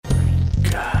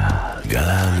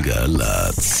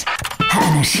גלגלצ.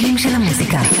 האנשים של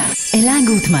המוזיקה. אלה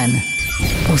גוטמן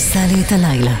עושה לי את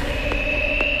הלילה.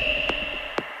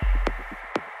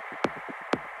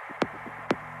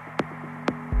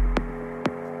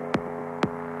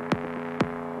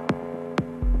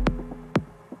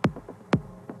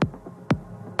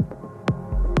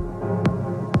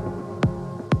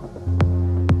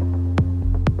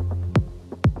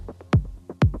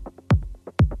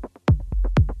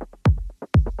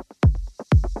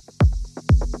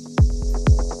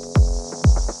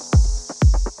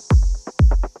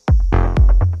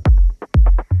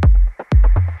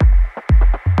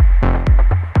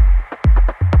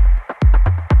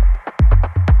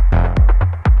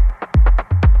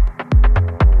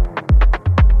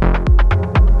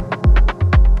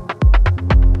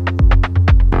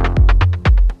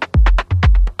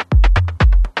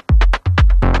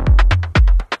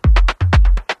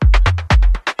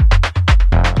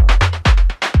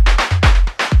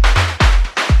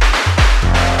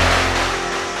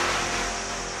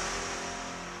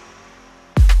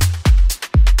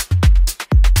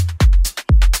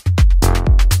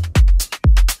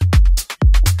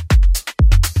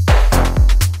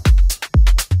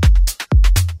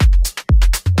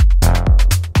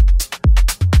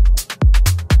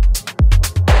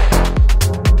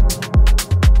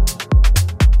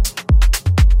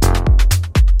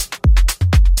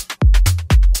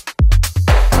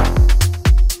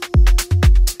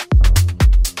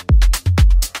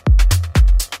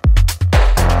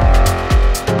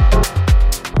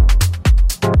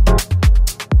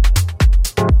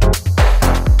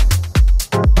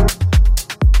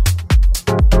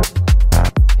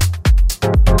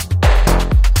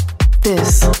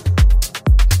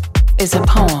 is a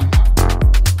poem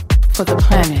for the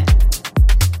planet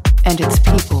and its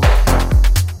people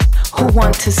who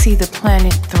want to see the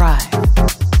planet thrive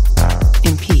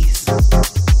in peace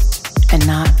and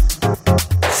not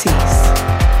cease.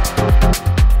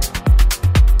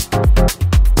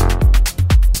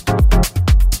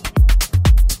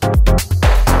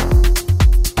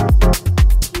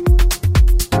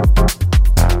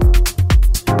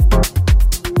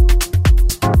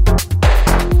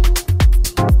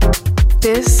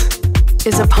 This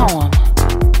is a poem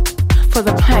for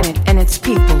the planet and its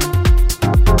people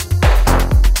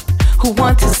who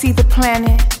want to see the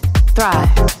planet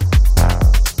thrive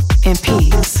in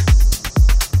peace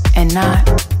and not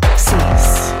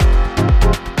cease.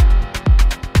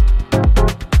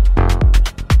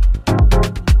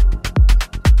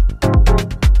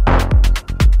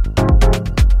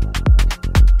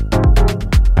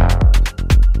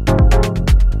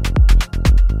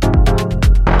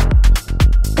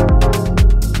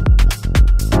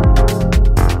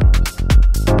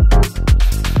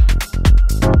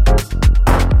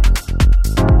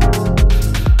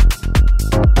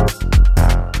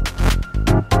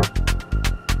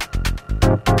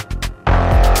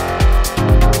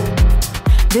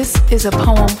 This is a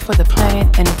poem for the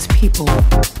planet and its people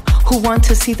who want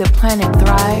to see the planet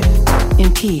thrive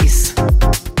in peace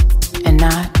and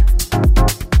not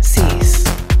cease.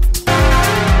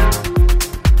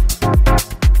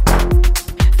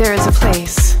 There is a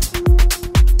place,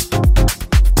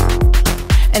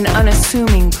 an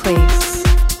unassuming place,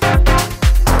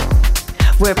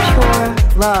 where pure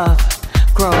love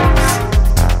grows.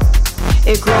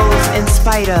 It grows in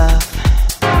spite of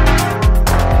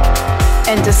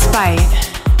and despite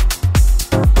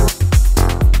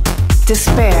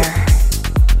despair.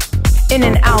 In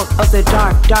and out of the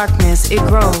darkness, it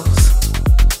grows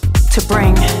to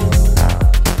bring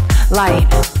light,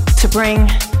 to bring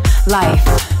life.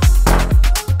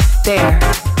 There,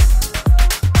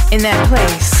 in that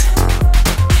place,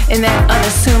 in that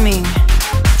unassuming,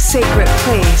 sacred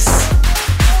place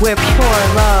where pure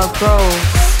love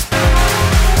grows.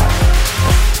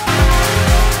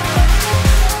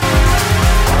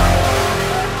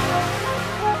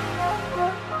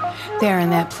 There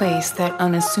in that place, that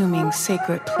unassuming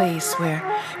sacred place where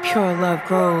pure love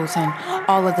grows and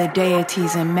all of the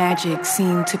deities and magic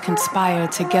seem to conspire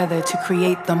together to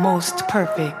create the most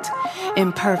perfect,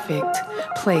 imperfect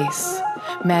place,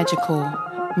 magical,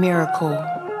 miracle.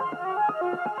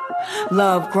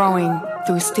 Love growing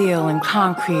through steel and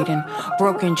concrete and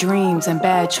broken dreams and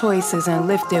bad choices and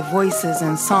lifted voices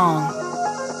and song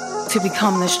to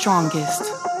become the strongest,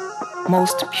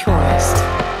 most purest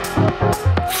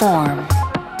form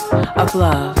of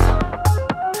love,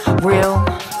 real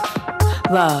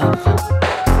love,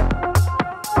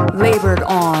 labored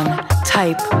on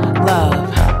type love,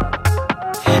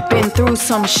 been through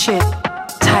some shit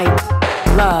type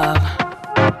love,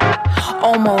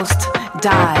 almost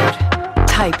died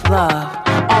type love.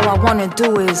 All I wanna do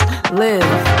is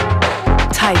live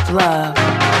type love.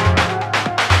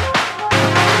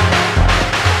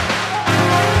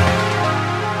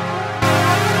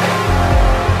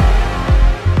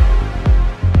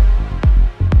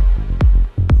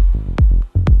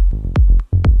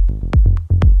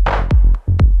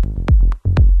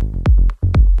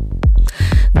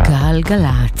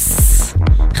 גלגלץ,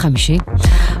 חמישי,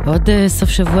 עוד סוף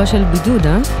שבוע של בידוד,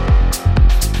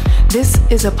 This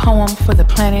is a poem for the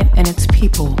planet and its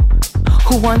people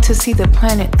who want to see the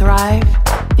planet thrive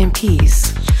in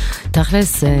peace.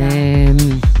 תכלס,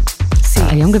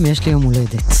 היום גם יש לי יום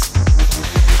הולדת.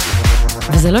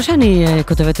 וזה לא שאני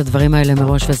כותבת את הדברים האלה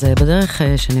מראש, וזה בדרך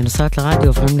שאני נוסעת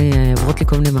לרדיו, עוברות לי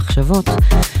כל מיני מחשבות,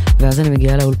 ואז אני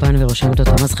מגיעה לאולפן ורושמת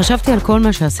אותם. אז חשבתי על כל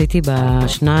מה שעשיתי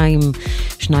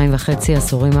בשניים וחצי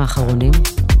עשורים האחרונים.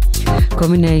 כל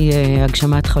מיני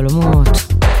הגשמת חלומות,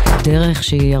 דרך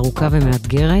שהיא ארוכה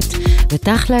ומאתגרת,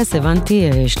 ותכלס הבנתי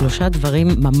 3 דברים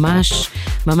ממש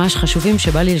ממש חשובים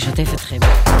שבא לי לשתף אתכם.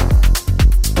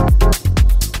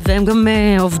 והם גם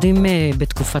עובדים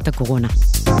בתקופת הקורונה.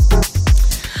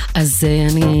 אז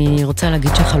אני רוצה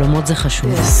להגיד שחלומות זה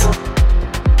חשוב.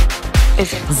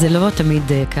 זה לא תמיד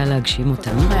קל להגשים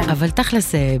אותם, אבל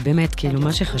תכלס באמת, כאילו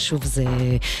מה שחשוב זה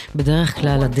בדרך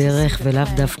כלל הדרך ולאו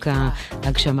דווקא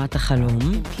הגשמת החלום.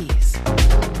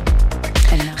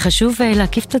 חשוב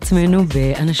להקיף את עצמנו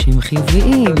באנשים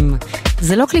חיוביים.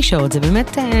 זה לא קלישאות, זה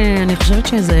באמת, אני חושבת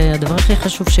שזה הדבר הכי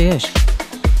חשוב שיש.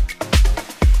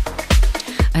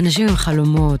 אנשים עם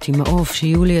חלומות, עם העוף,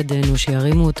 שיהיו לידינו,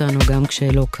 שירימו אותנו גם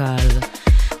כשלא קל.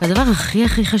 והדבר הכי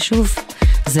הכי חשוב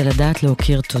זה לדעת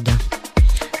להוקיר תודה.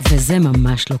 וזה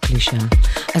ממש לא קלישה.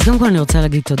 אז גם כל אני רוצה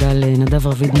להגיד תודה לנדב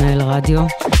רביד מנהל הרדיו,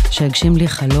 שהגשים לי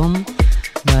חלום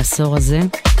בעשור הזה,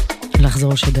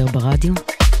 לחזור לשדר ברדיו.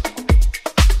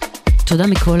 תודה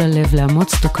מכל הלב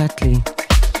לאמוץ תוקטלי,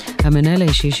 המנהל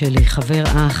האישי שלי, חבר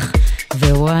אח,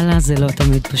 ווואלה זה לא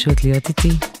תמיד פשוט להיות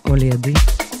איתי או לידי.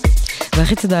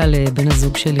 והכי תודה לבן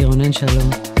הזוג שלי רונן שלום,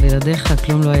 בלעדיך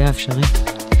כלום לא היה אפשרי.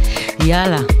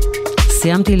 יאללה,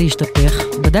 סיימתי להשתפך,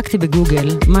 בדקתי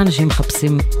בגוגל מה אנשים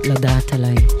מחפשים לדעת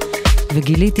עליי,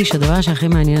 וגיליתי שהדבר שהכי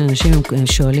מעניין אנשים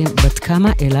שואלים, בת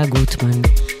כמה אלה גוטמן?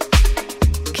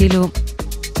 כאילו,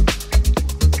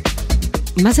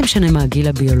 מה זה משנה מה הגיל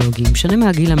הביולוגי? משנה מה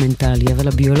הגיל המנטלי, אבל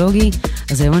הביולוגי,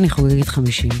 אז היום אני חוגגת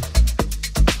 50.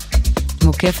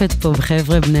 מוקפת פה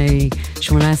בחבר'ה בני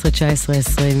 18, 19,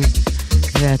 20,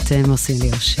 ואתם עושים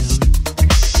לי אושר.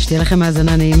 שתהיה לכם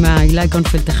האזנה נעימה, אילי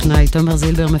קונפלד טכנאי, תומר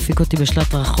זילבר מפיק אותי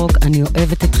בשלט רחוק, אני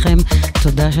אוהבת אתכם,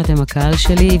 תודה שאתם הקהל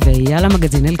שלי, ויאללה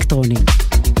מגזין האלקטרוני.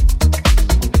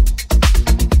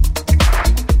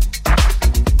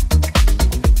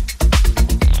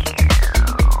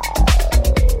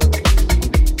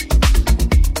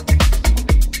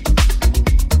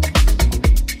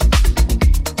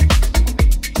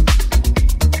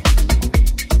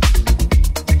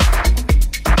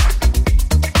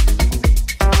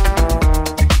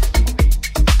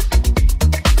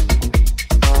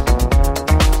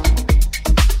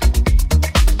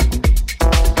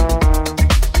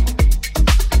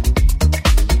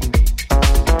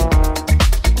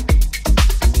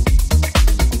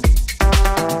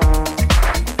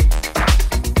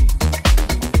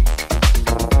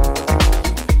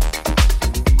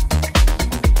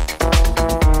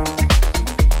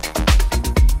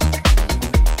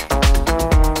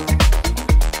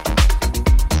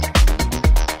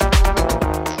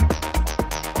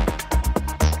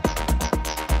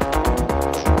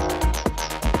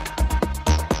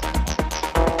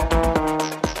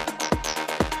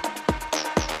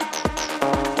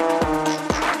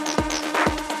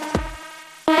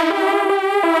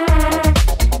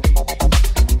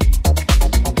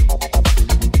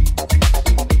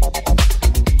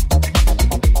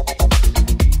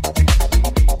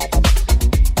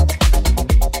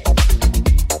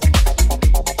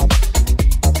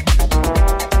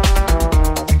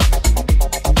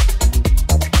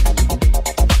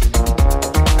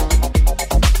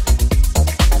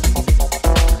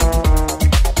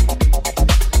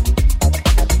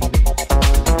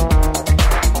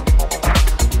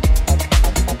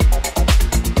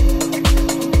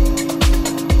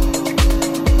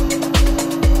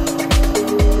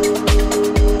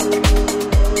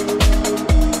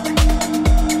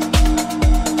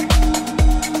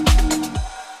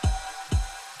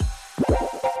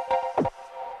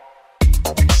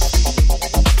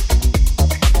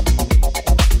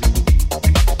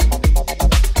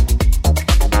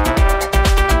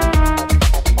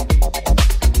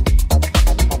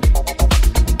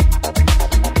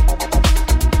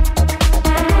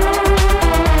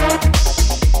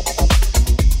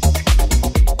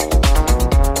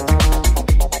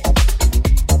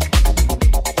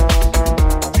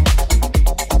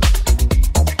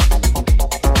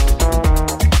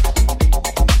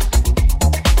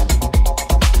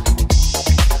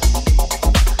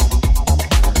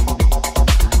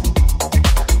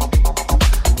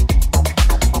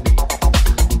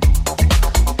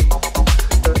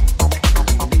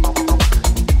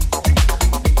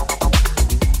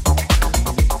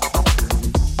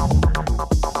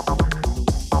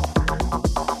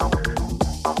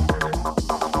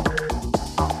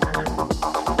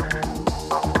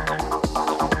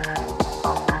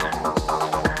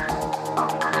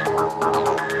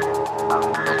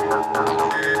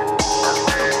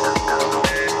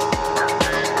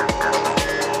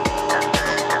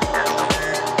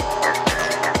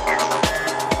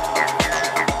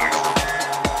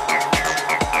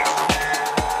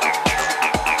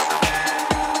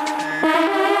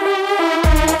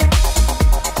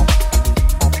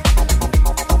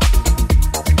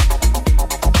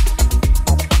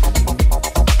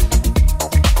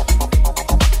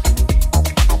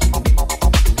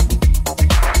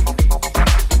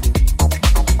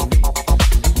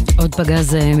 עוד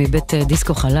פגז מבית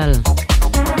דיסקו חלל.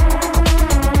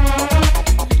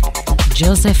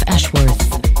 ג'וזף אשוורת',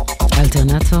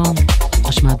 אלטרנטור,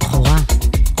 השמעת בחורה.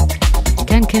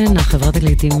 כן, כן, החברת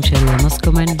הקליטים של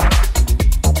מוסקומן.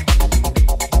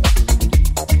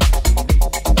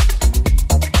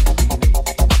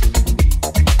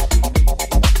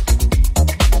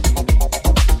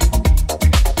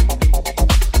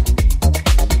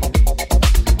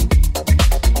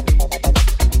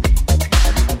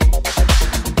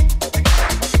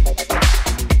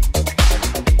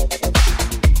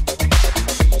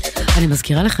 אני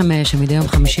מזכירה לכם שמדי יום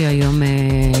חמישי היום,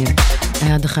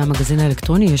 עד אחרי המגזין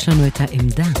האלקטרוני, יש לנו את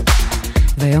העמדה.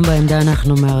 והיום בעמדה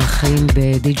אנחנו מארחים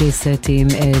בדי-ג'יי סטים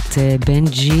את בן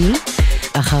ג'י,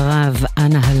 אחריו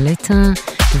אנה הלטה,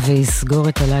 ויסגור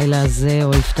את הלילה הזה,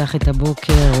 או יפתח את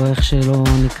הבוקר, או איך שלא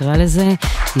נקרא לזה,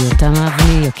 יותם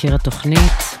אבני, יקיר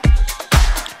התוכנית,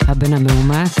 הבן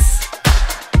המאומץ,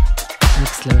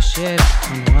 מיקס ליושב,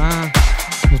 נורא,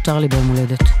 מותר לי ביום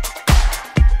הולדת.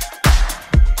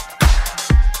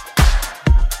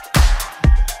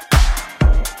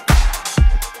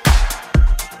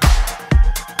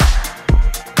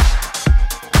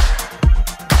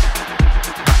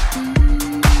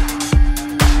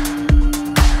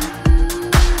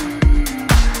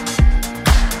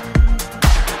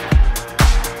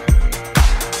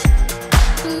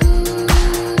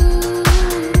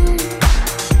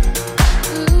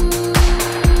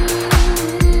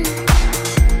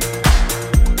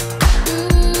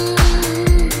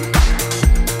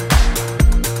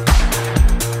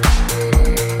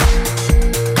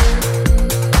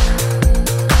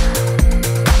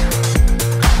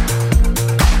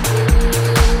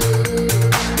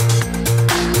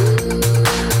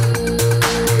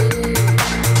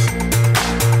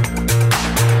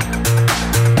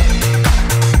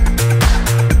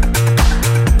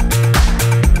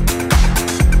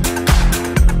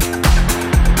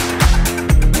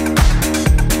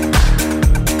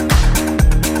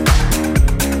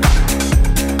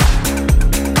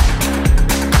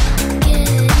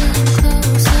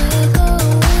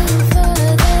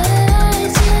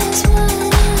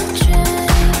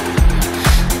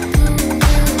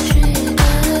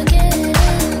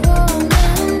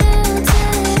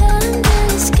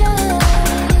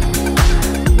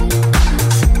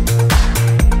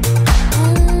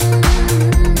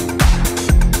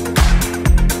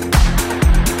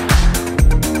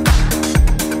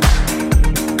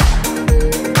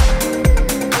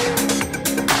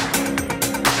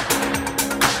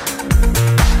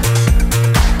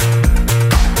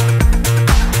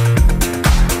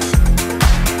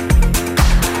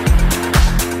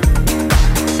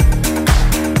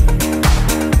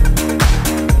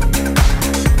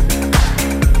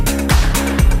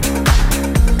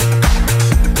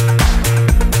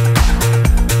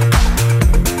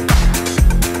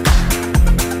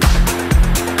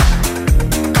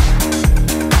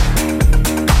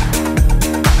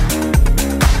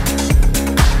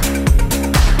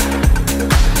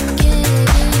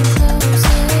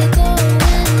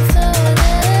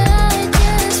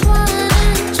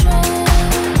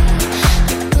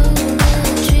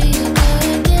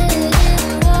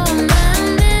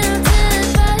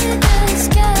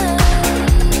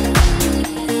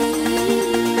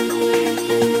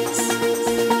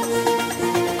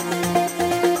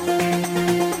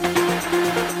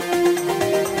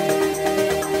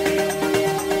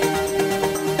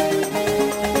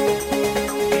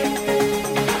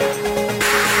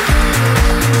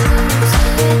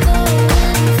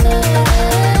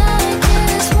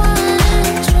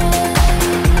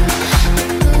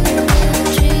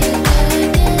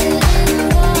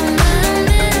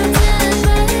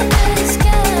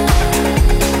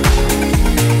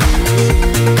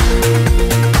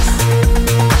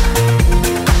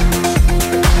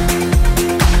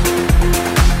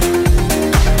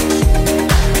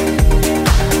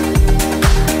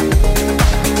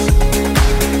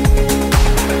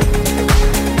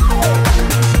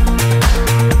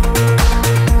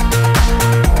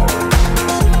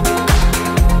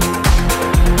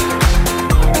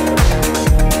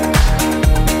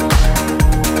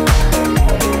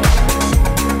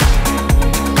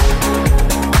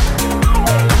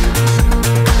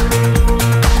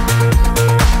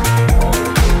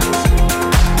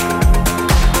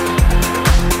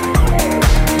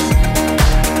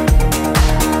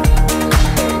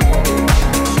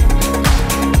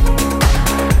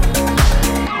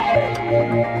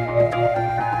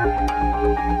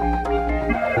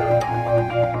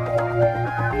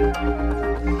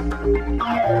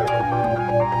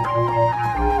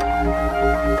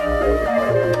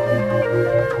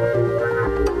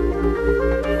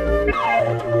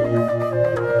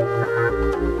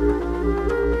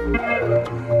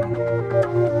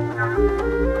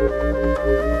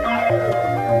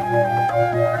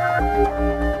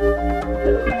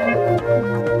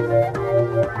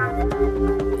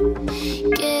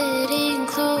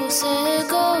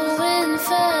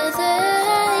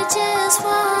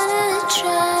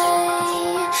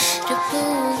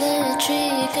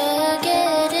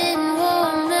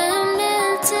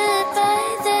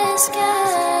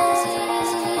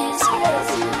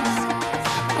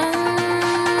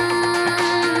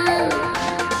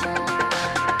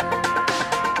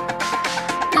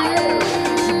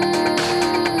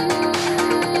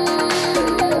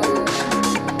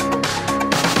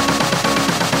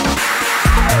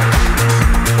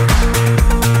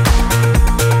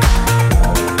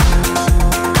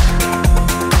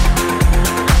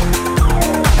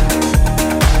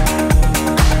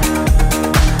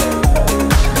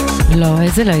 לא,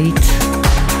 איזה להיט.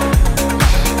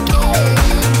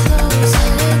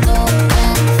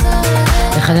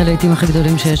 אחד הלהיטים הכי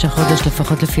גדולים שיש החודש,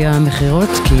 לפחות לפי המחירות,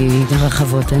 כי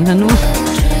רחבות אין לנו.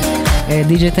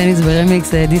 די.ג'יי טניס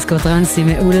ברמיקס, דיסקו טרנסי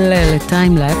מעולה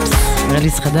לטיימלפס,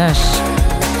 רליס חדש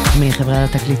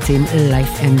מחברת התקליטים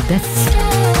Life and Death.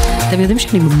 אתם יודעים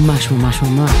שאני ממש ממש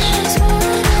ממש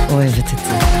אוהבת את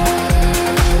זה.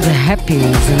 זה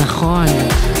happy, זה נכון,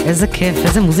 איזה כיף,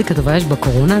 איזה מוזיקה טובה יש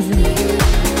בקורונה הזה.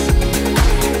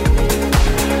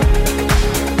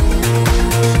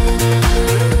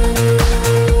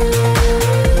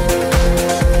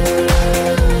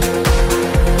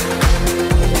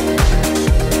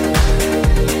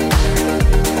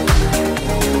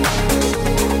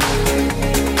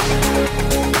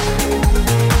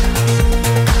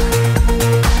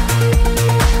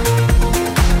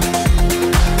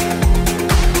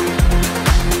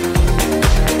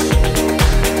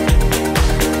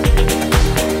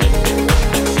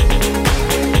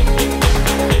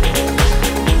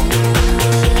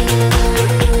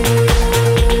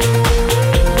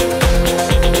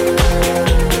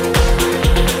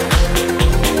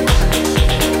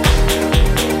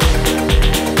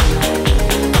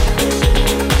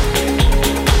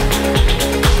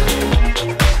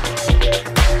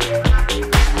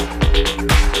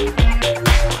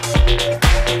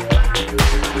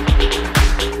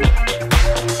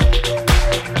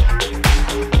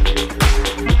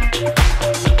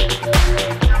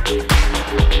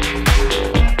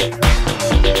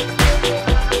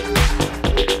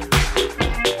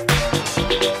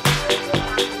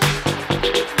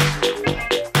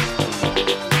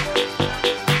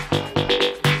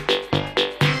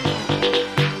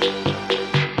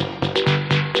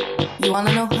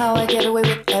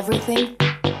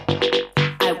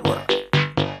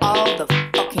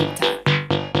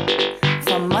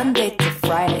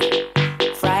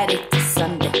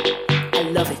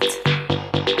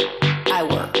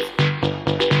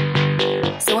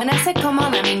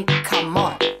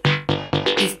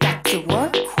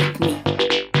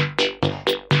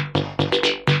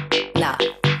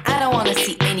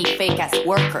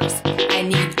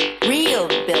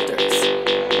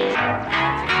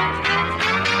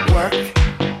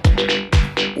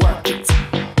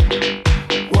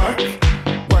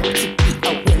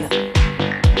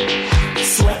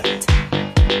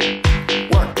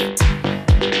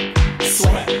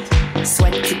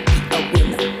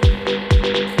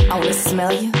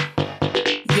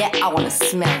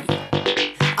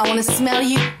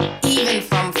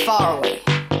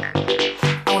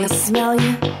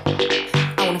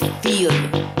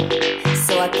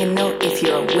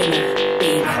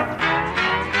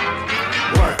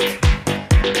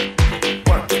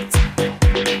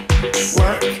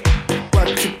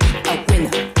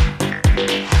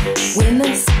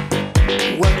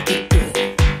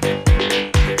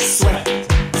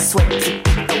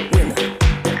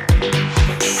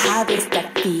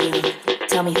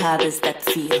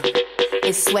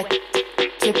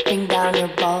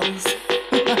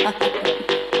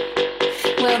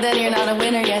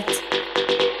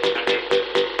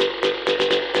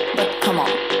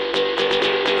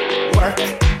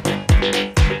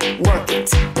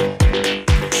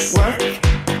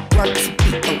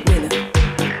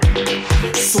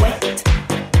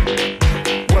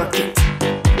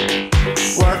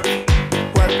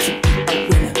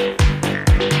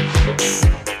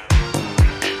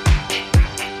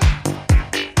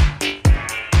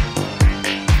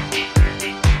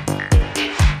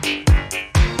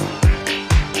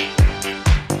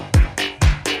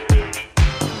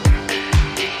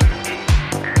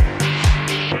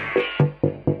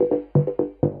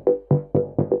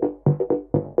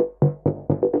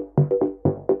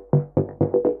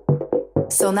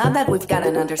 So now that we've got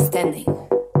an understanding,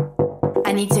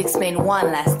 I need to explain one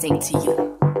last thing to you.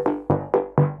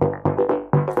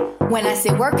 When I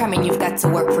say work, I mean you've got to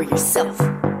work for yourself.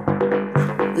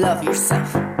 Love yourself.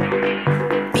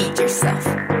 Feed yourself.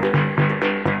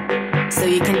 So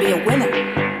you can be a winner.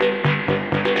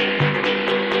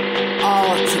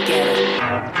 All together.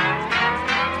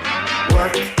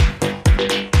 Work.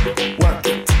 Work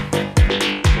it.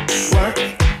 Work.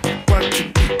 Work to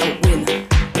be a winner.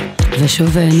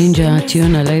 ושוב נינג'ה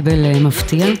טיון הלייבל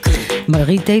מפתיע.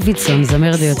 מרי דיווידסון,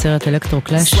 זמרת ויוצרת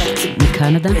אלקטרו-קלאש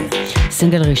מקנדה.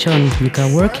 סינגל ראשון נקרא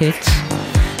Work It.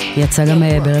 יצא גם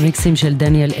ברמיקסים של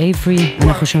דניאל אייברי.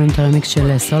 אנחנו שומעים את הרמיקס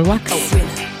של סולוואקס.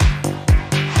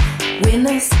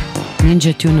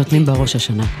 נינג'ה טיון נותנים בראש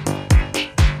השנה.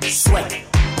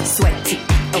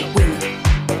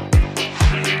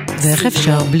 ואיך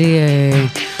אפשר בלי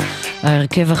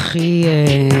ההרכב הכי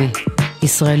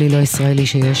ישראלי לא ישראלי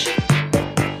שיש.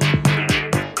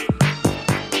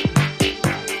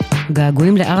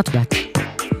 געגועים לארטבט.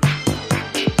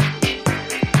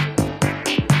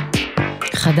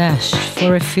 חדש,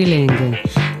 for a feeling,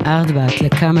 ארטבט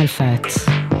לקמל פאט.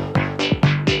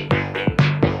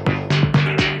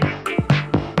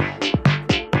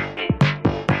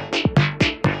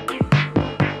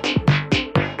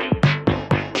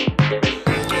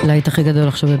 להיט הכי גדול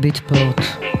עכשיו בביטפורט.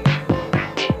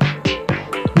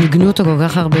 ניגנו אותו כל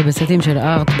כך הרבה בסטים של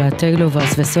ארטבט,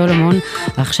 טיילוברס וסולומון.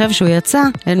 עכשיו שהוא יצא,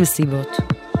 אין מסיבות.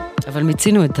 אבל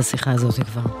מיצינו את השיחה הזאת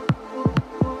כבר.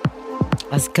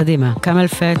 אז קדימה, קמל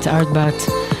פאט, ארטבט,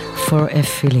 for a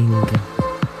feeling.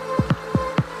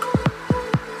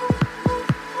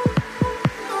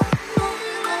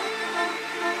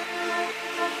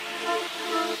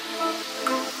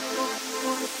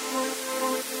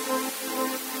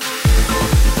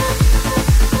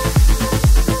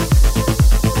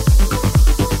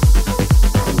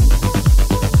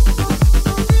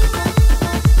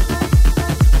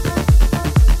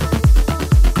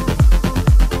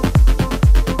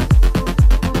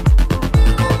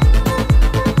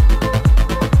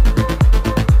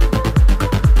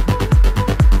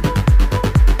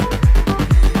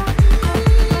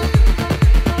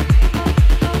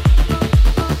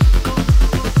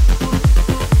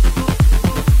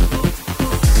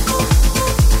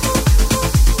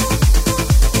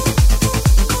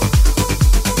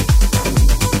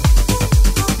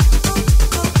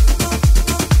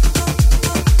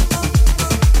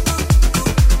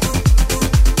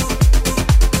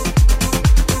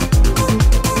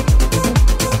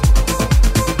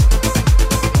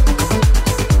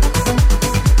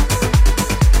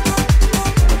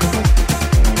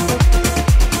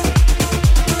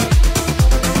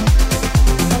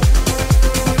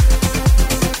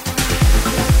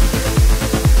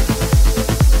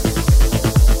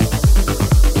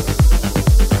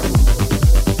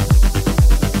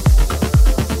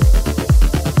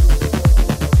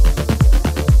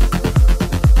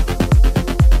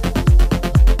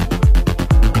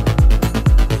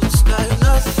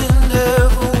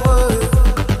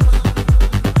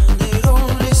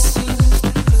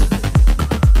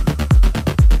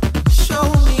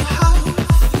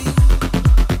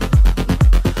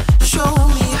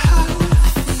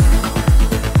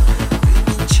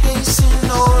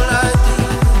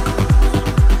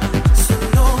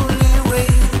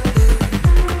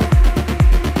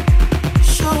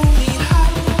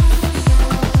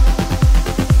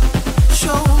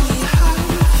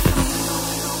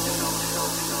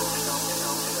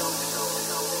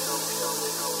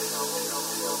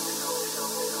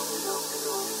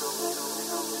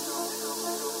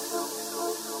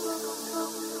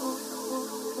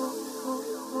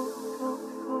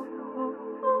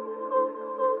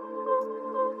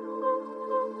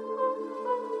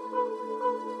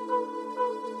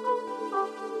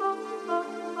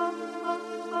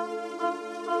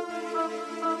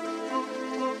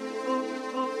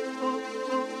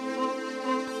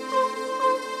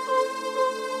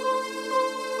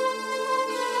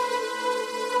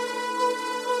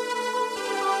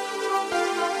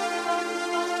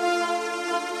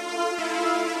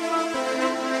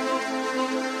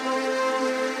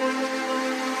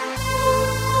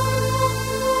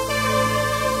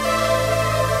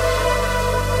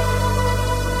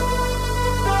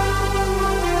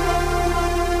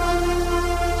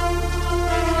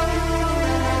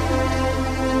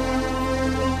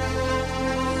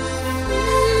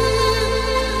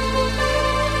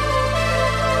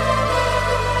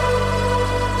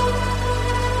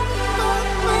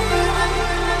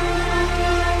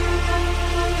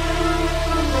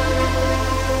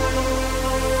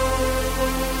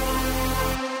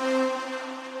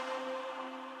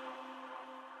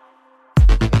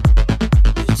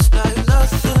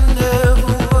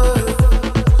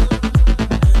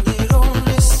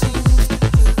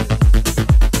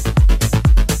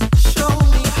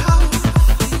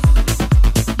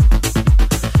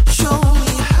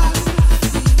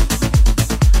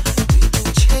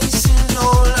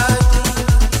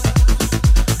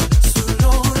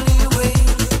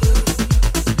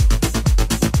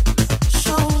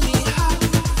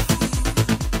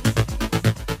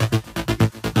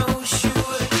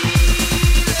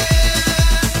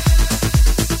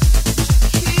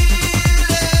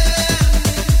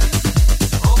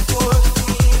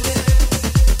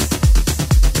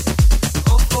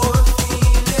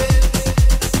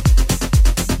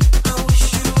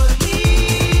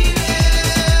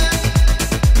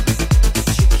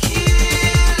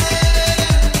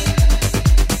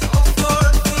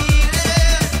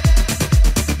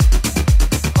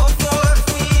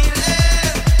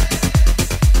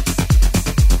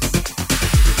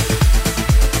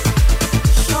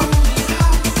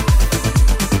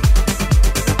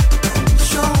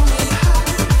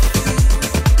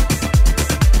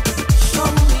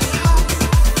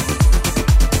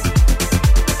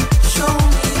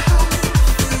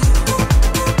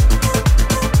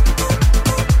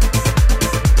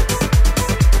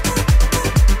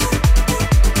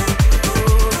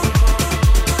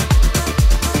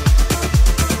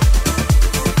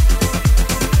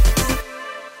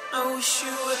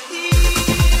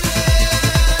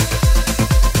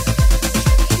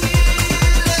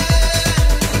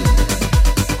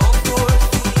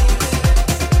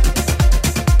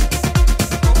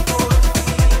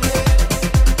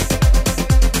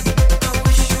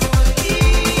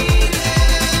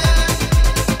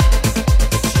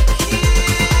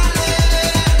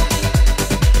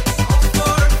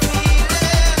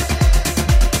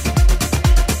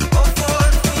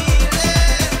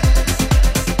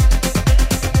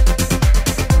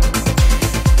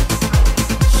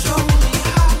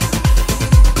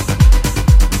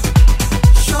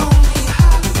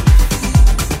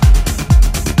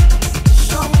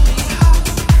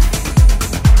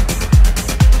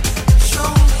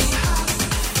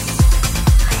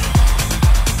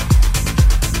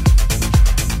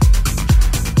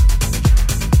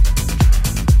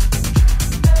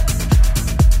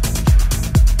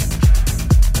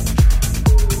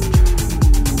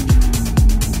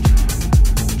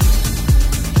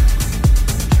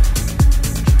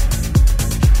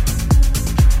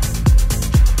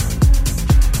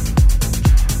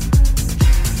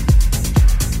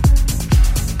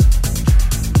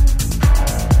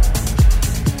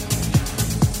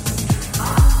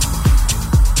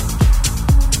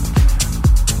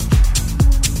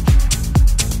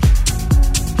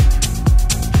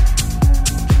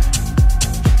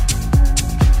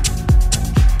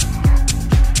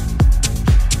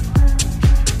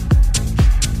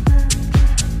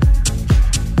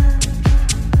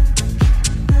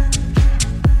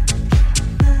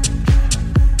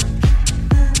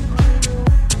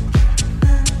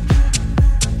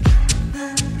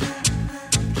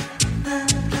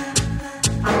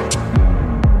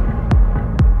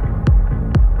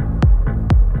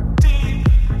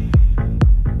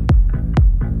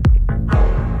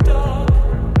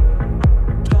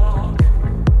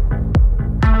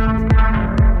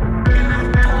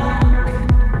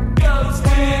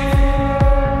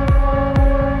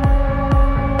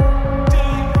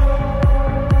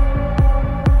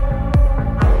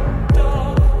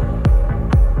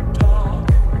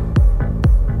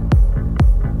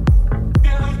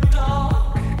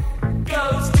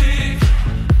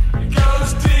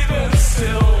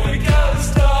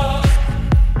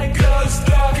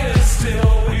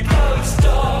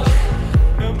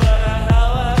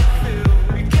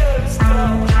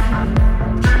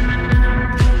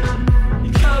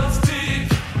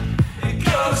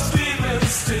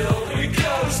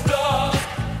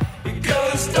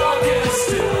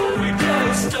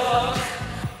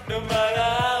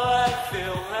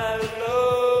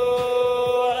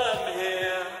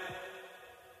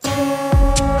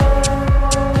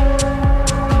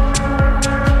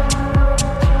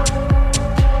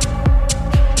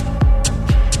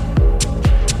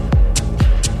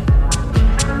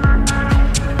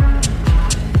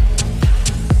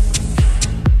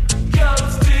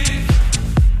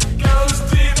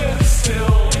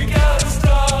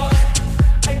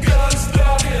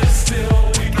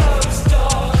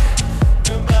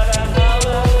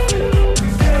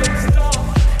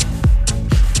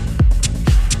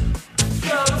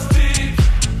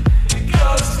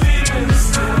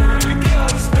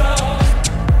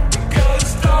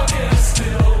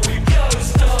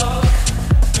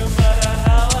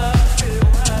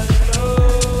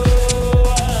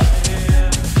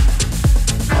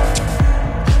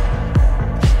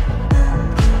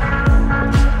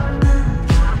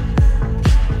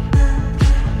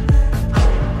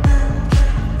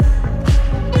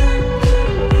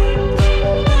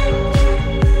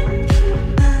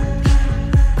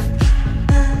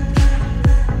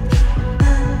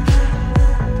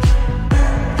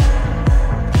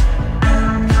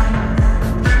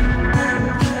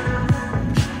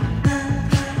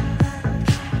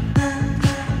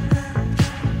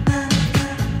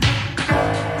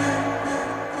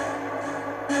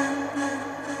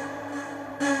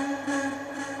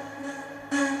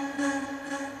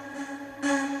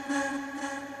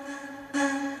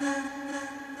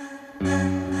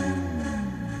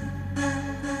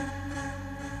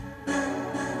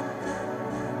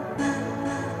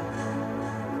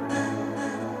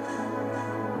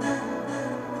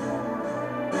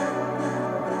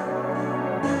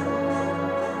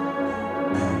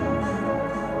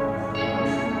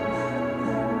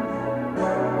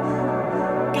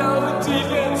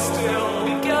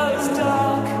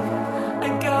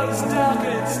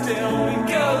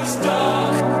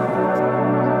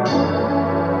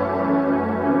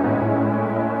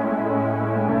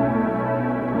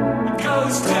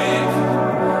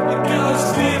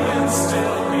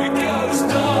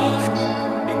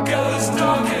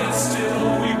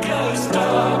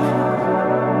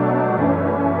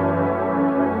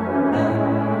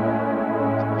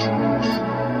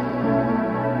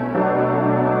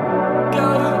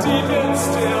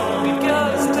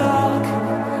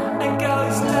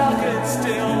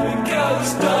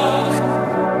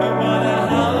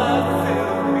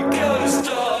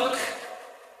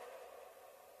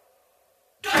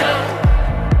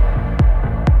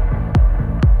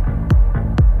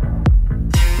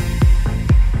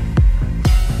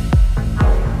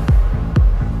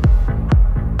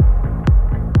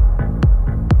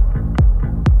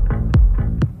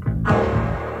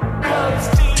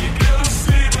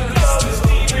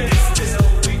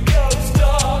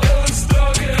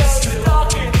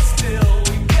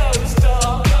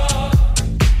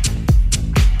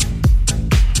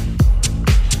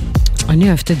 אני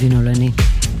אוהבת את דינולני.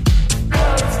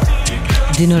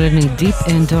 דינולני, Deep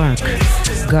and Dark,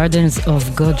 Gardens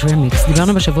of God Remix.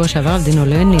 דיברנו בשבוע שעבר על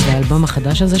דינולני והאלבום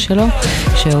החדש הזה שלו,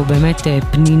 שהוא באמת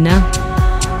פנינה,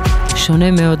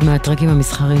 שונה מאוד מהטרקים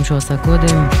המסחריים שהוא עשה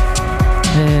קודם.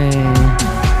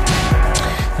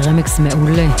 רמיקס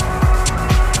מעולה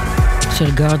של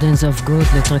Gardens of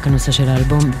God לטרק הנושא של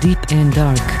האלבום Deep and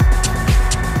Dark.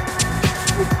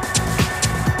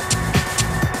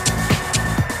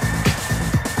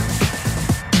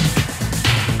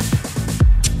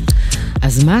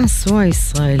 אז מה עשו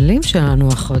הישראלים שלנו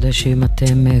החודש, אם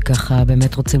אתם ככה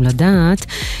באמת רוצים לדעת?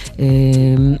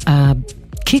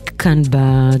 הקיק כאן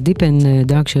בדיפ אנד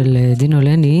דארק של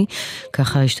דינולני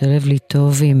ככה השתלב לי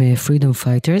טוב עם Freedom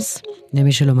Fighters,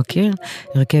 למי שלא מכיר,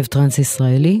 הרכב טרנס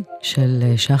ישראלי של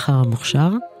שחר המוכשר,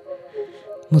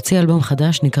 מוציא אלבום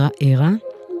חדש נקרא אירה.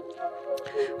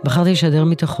 בחרתי לשדר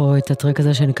מתוכו את הטרק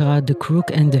הזה שנקרא The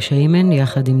Crook and the Shaman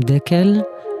יחד עם דקל.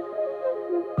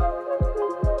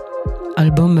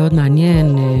 אלבום מאוד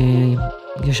מעניין,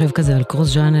 יושב כזה על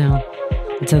קרוס ז'אנר,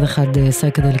 מצד אחד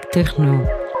סייקדליק טכנו,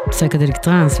 סייקדליק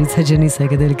טרנס, מצד שני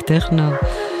סייקדליק טכנו.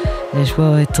 יש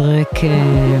פה טרק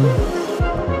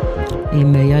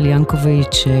עם יאל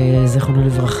ינקוביץ', זכרונו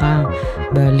לברכה,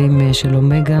 בעלים של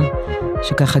אומגה,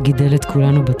 שככה גידל את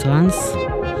כולנו בטרנס.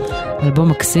 אלבום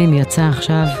מקסים, יצא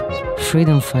עכשיו,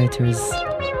 Freedom Fighters.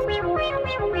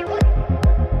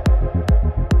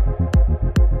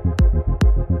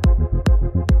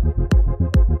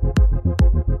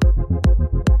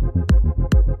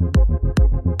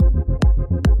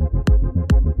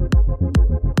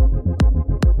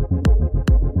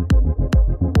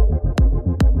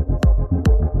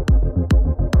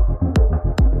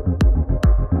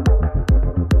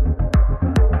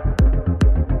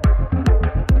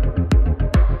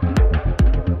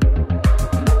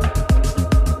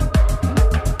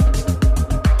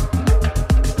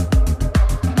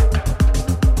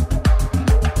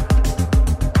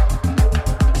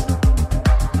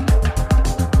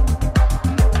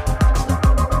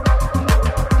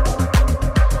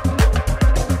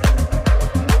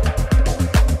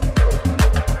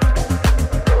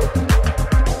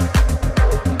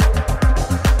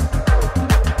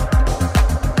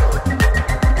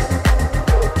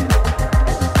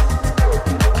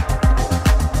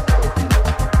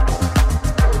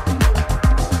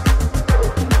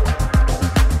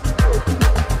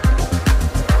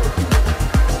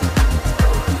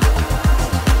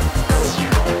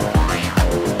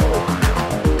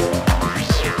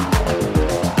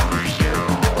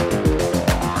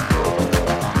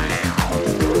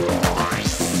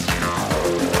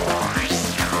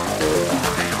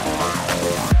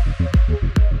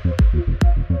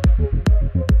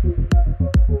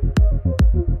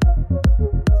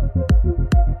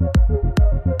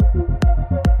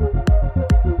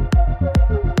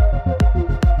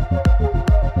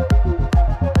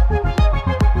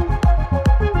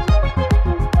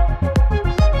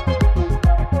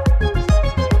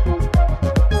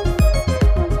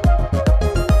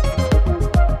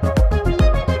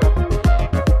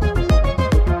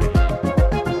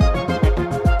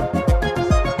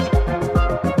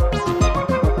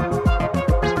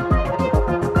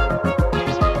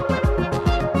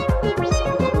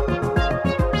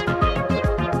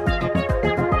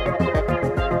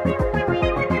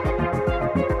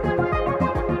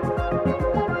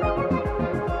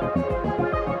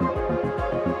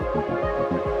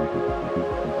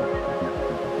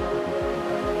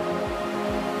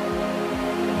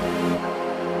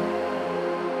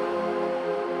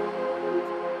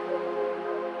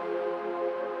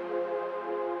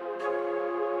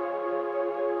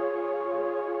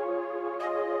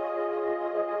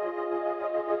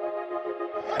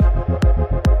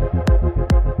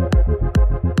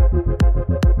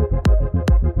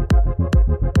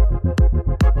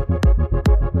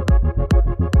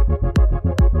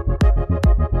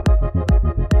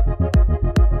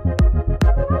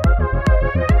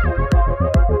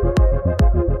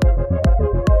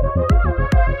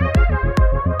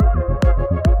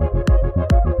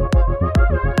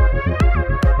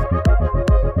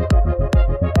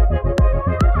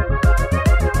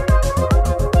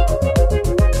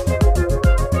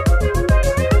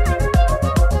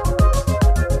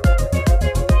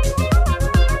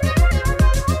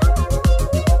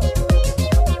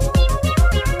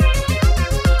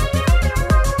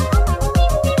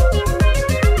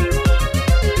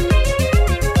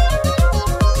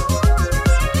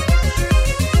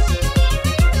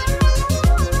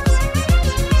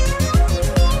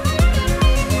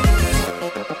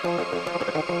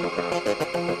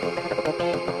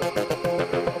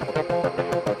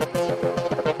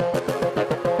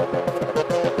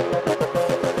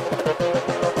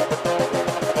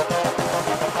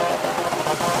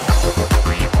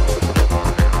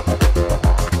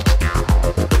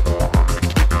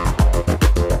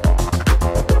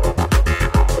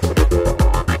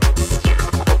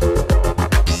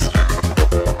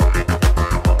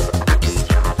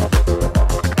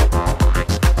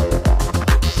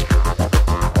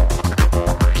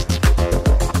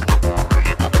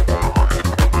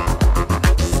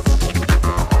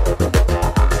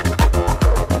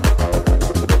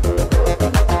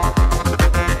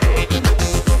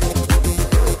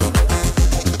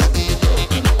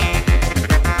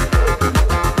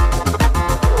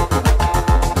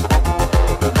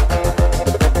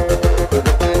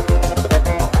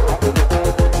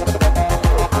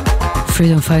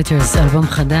 Freedom Fighters, אלבום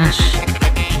חדש,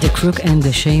 The Crook and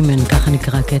the Shaman, ככה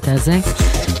נקרא הקטע הזה,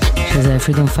 שזה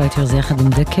Freedom Fighters יחד עם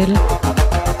דקל.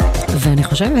 ואני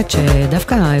חושבת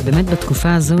שדווקא באמת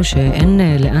בתקופה הזו שאין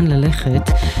לאן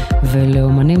ללכת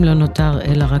ולאומנים לא נותר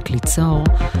אלא רק ליצור,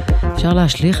 אפשר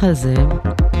להשליך על זה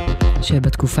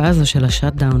שבתקופה הזו של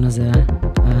השאט-דאון הזה,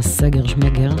 הסגר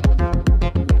שמגר,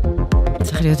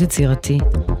 צריך להיות יצירתי,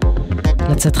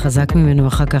 לצאת חזק ממנו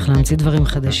אחר כך, להמציא דברים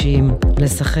חדשים,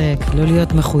 לשחק, לא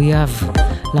להיות מחויב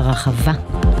לרחבה,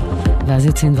 ואז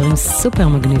יוצאים דברים סופר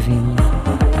מגניבים.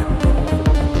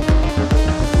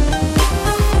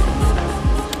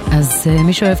 אז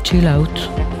מי שאוהב צ'יל אאוט,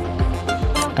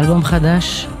 אלבום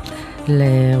חדש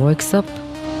לרויקסופ,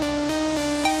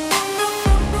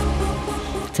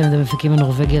 צמד המפיקים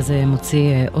הנורווגי הזה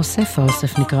מוציא אוסף,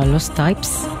 האוסף נקרא Lost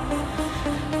Types,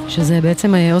 שזה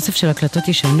בעצם אוסף של הקלטות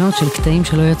ישנות, של קטעים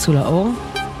שלא יצאו לאור.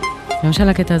 למשל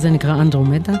הקטע הזה נקרא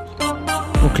אנדרומדה,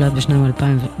 הוא קלט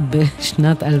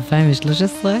בשנת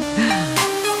 2013.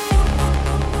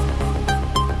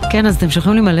 כן, אז אתם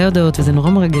שולחים לי מלא הודעות וזה נורא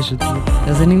מרגש אותי,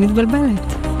 אז אני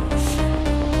מתבלבלת.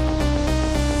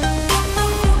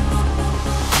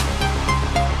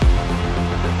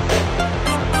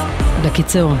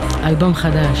 בקיצור, אלבום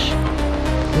חדש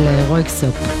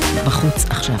לרויקסופ בחוץ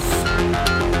עכשיו.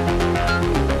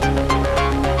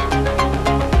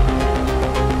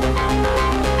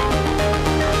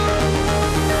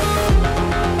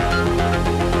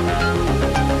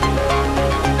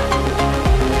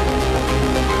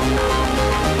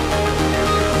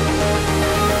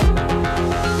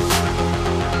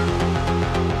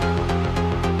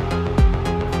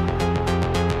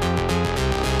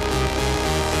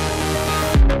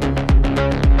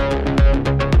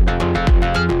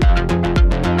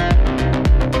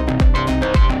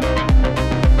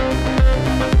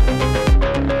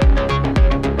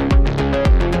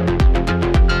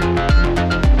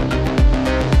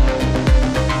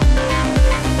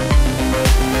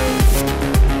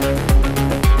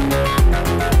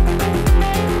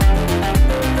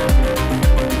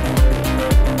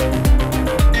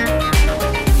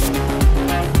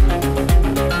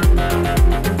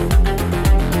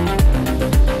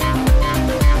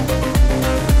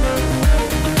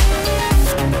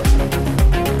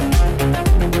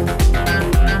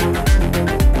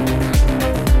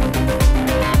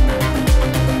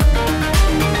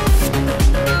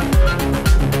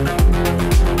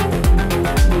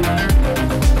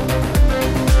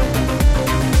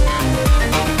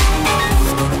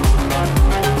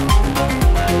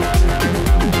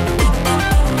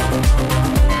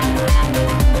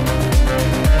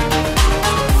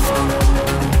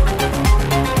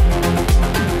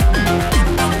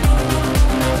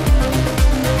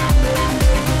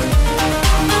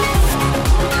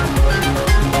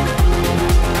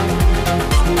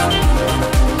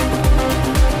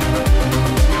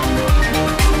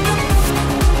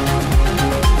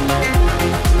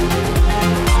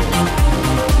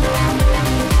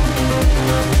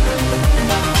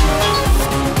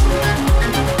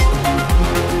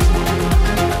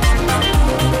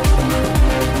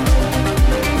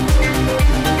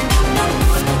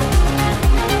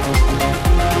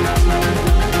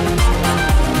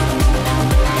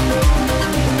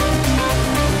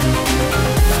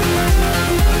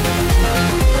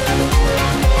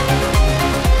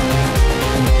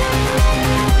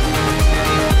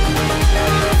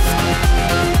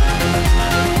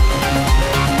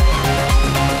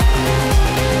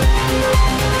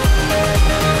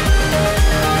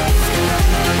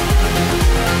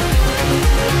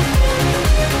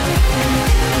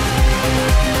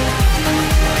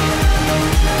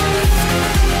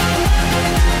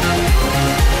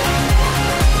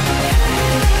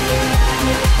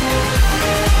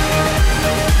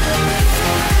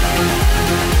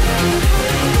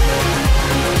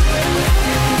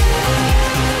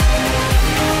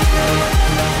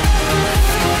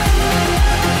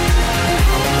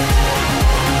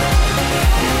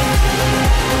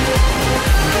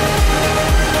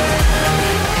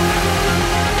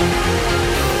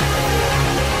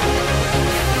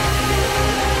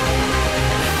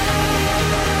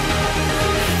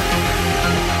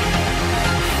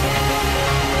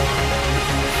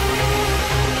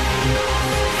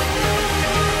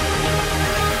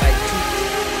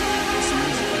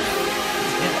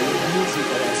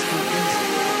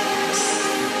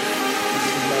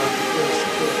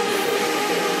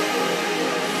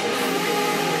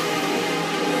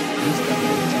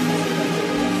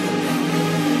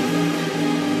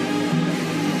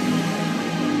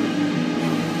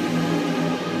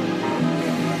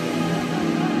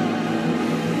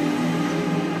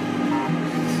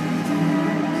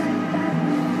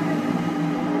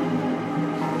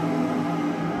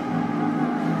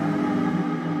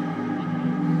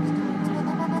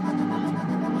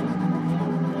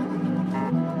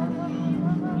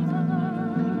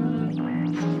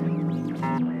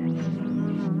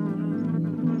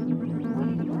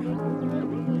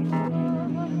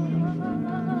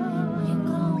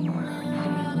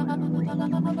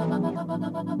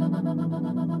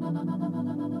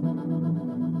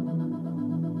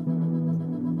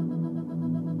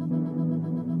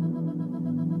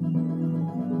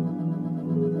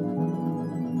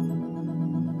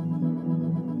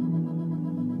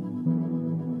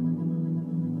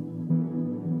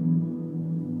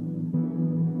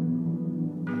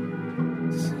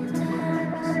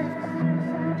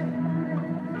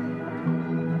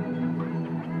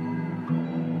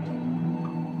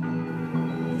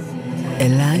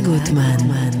 גוטמן,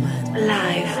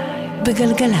 לייב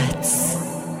בגלגלץ.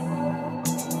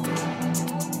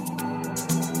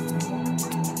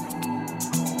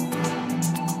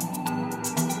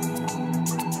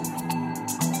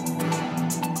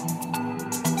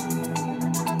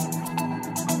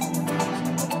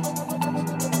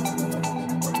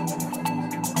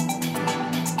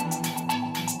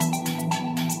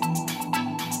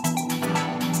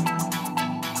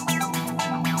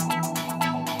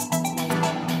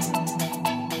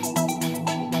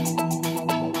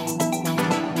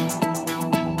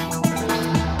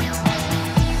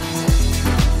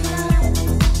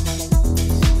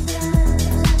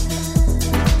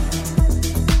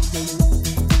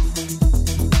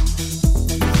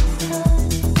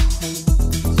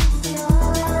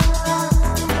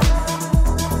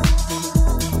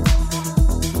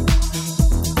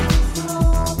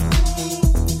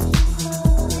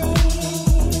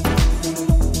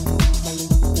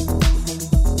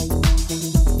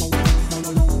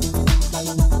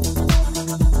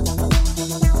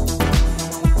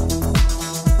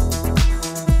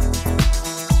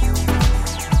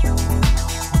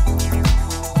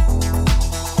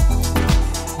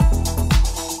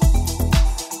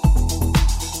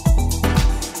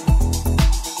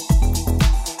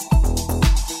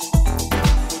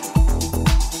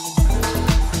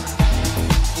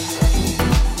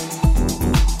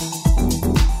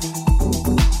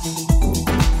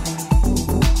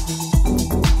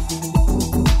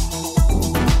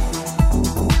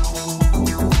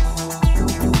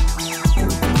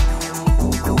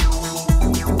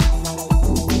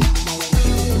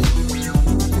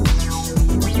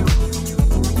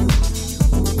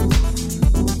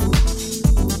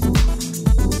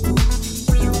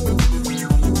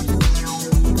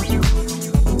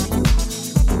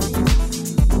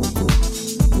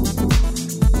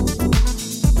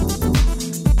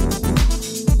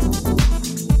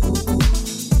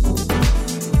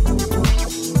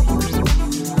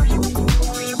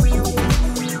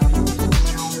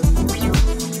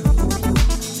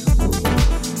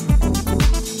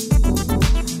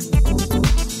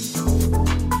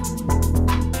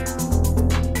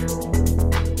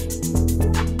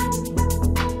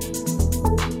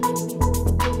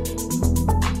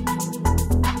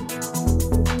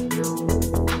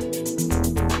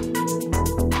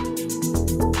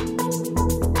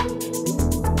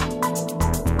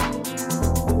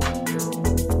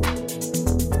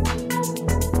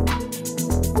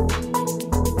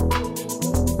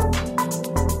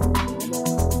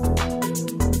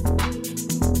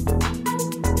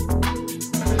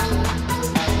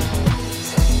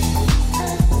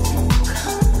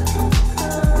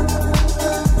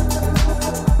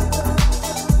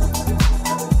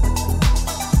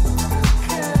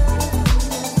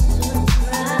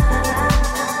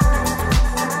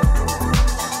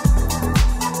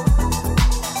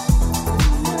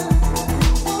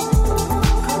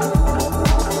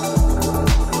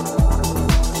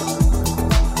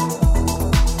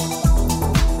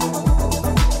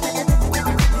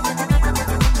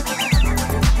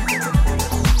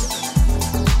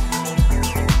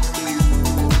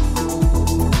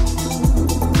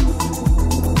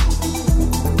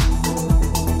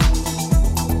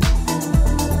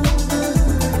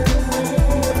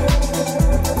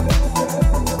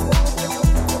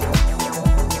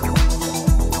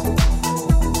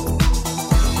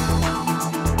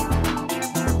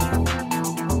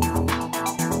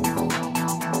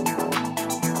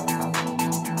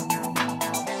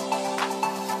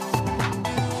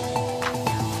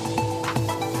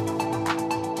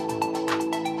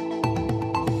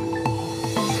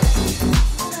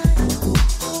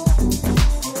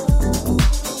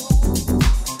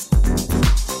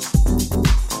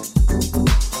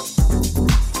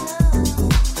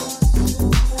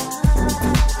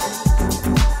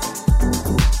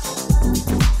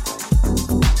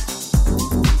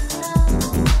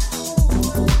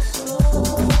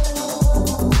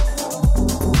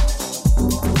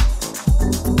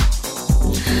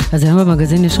 אז היום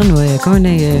במגזין יש לנו כל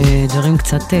מיני דברים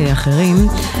קצת אחרים,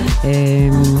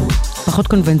 פחות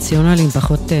קונבנציונליים,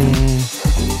 פחות...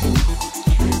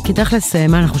 כי תכלס,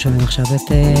 מה אנחנו שומעים עכשיו?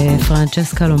 את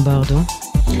פרנצ'סקה לומברדו,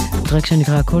 טרק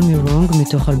שנקרא Call Me Wrong,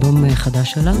 מתוך אלבום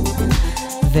חדש שלה,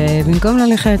 ובמקום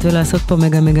ללכת ולעשות פה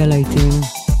מגה להיטים,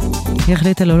 היא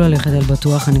החליטה לא ללכת על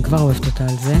בטוח, אני כבר אוהבת אותה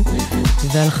על זה,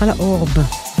 והלכה לאורב,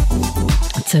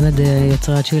 צמד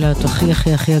יוצרי התשילה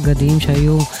הכי אגדיים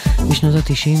שהיו בשנות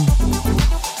ה-90,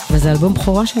 וזה אלבום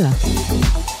בכורה שלה.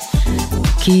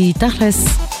 כי תכלס,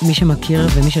 מי שמכיר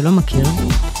ומי שלא מכיר,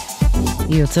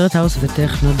 היא יוצרת האוס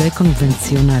וטכנו די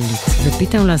קונבנציונלית,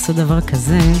 ופתאום לעשות דבר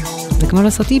כזה, זה כמו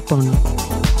לעשות איפון.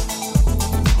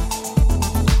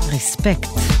 ריספקט.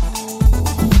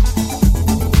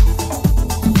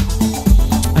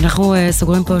 אנחנו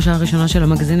סוגרים פה שעה ראשונה של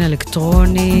המגזין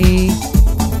האלקטרוני.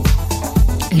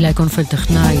 אילי קונפל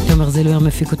טכנאי, תומר זילואר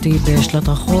מפיק אותי בשלט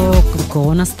רחוק,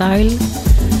 קורונה סטייל.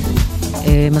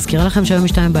 מזכירה לכם שהיום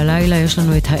 2 בלילה יש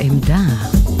לנו את העמדה,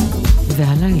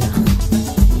 והלילה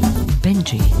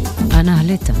בנג'י, אנה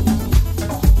הלטה,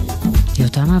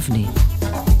 יותם אבני.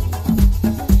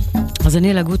 אז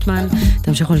אני אלה גוטמן,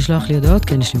 תמשיכו לשלוח לי הודעות,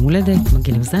 כן יש לי מולדת,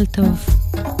 מגיע לי מזל טוב.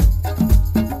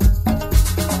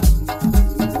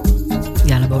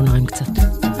 יאללה בואו נרים קצת,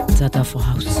 קצת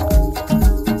אפרו-האוס.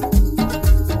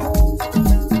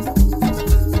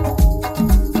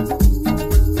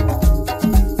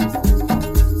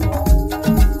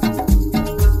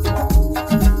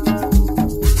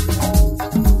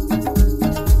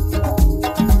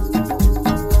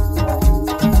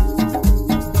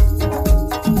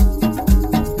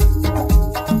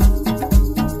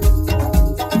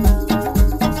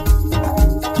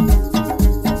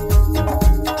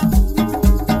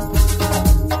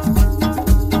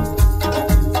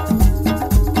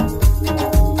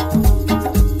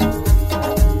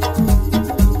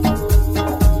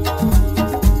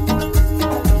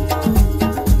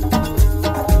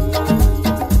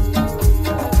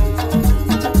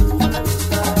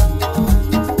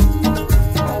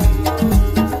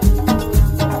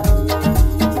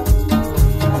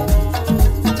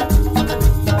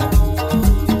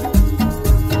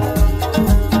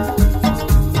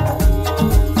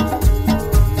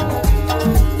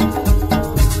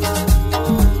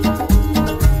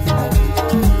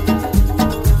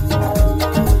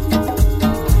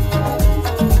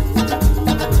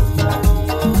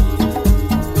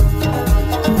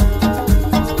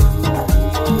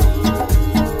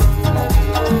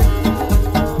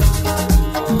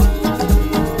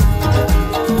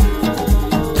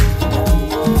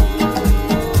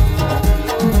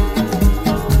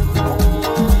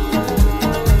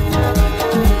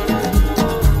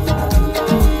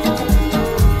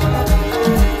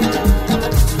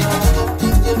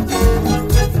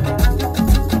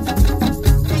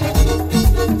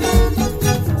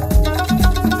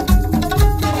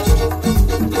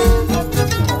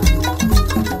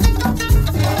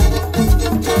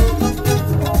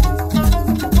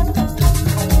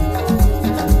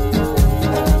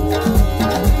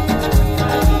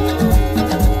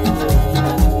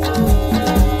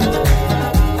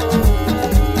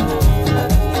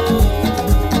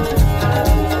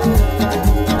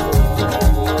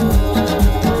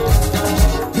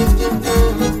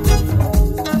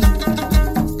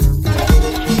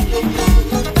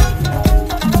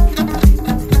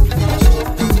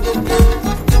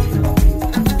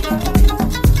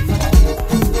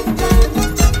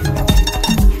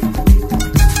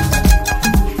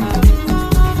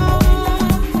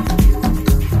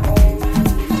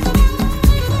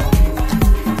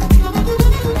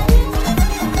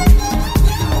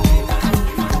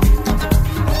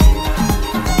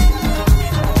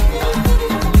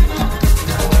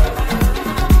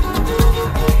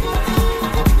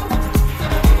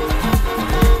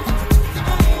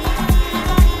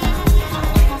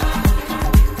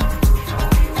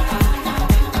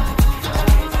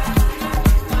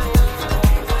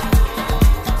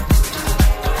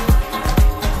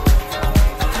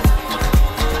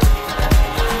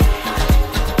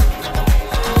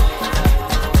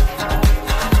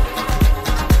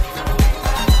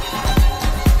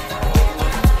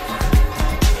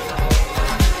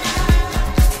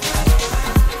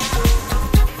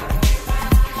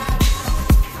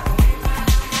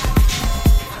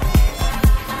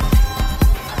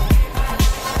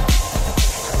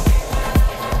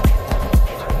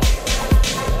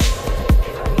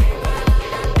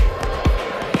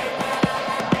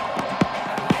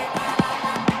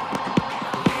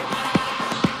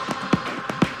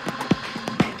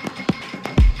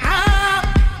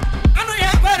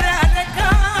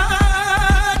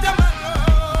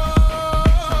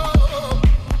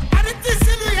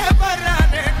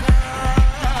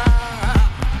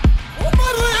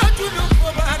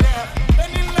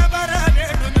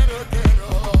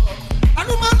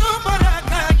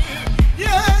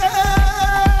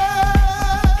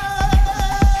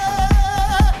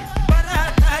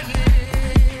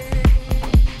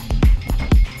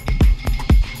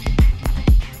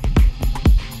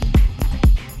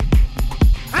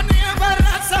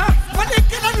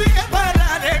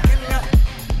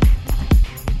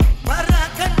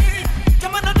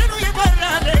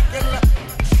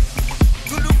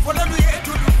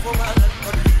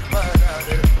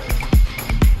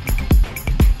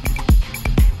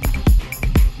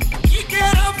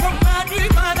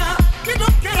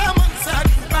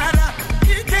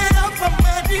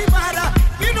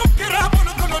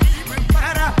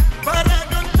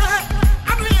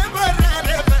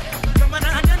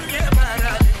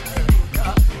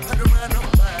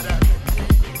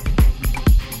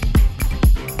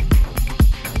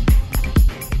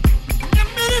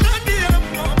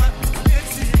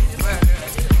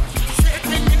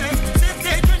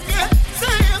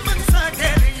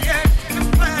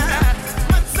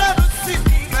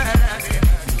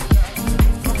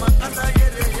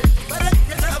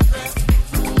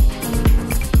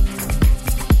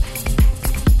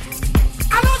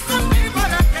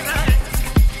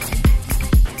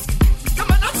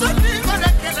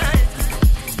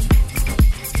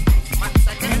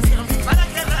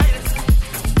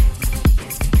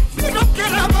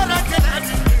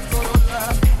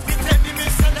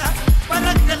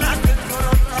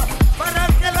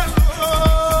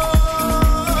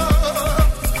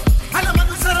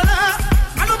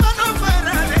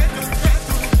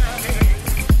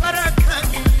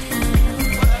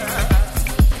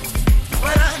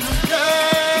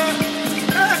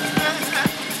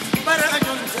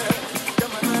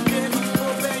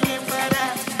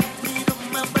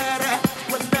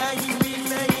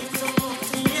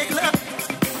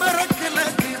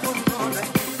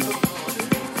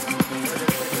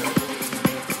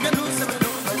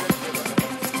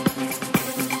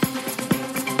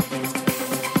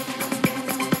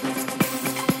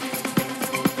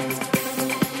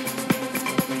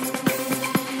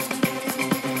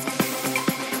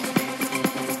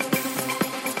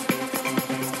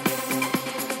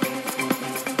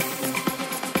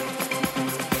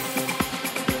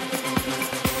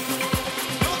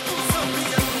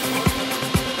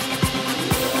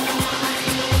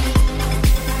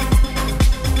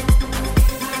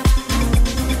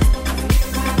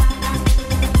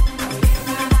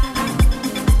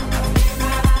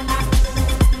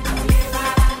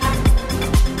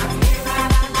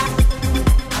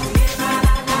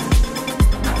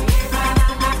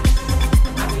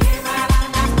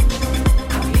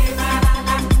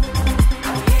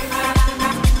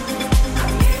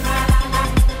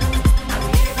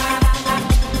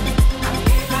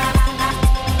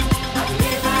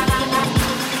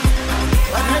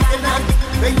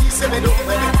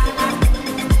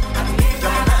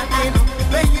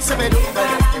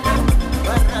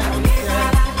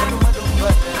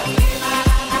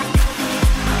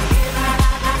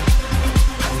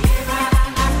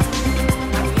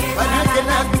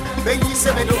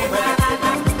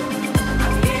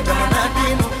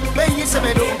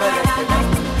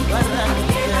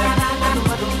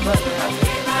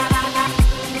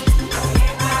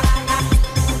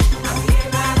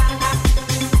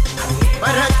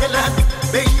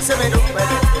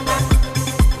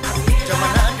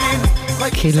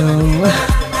 כאילו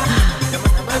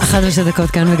 11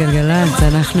 דקות כאן בגלגלצ,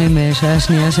 אנחנו עם שעה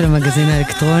שנייה של המגזין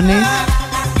האלקטרוני.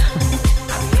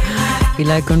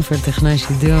 אילי קונפל טכנאי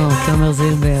שידור, תומר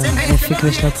זילבר הפיק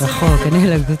בשלט רחוק, אני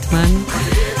אלה גוטמן,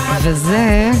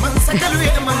 וזה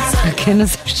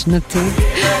הכנס השנתי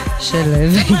של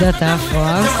ועידת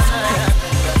האפרו-האוס.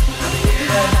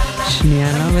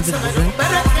 שנייה, לא עומדת בזה.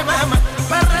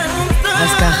 אז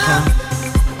ככה,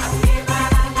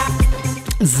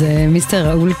 זה מיסטר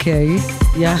ראול קיי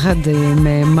יחד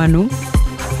עם מנו,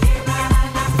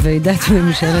 ועידת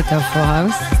ממשלת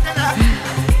האפרו-האוס.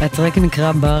 הטרק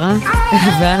נקרא ברה,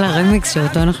 ועל הרמיקס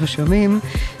שאותו אנחנו שומעים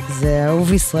זה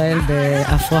אהוב ישראל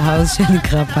באפרו-האוס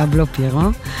שנקרא פבלו פירו.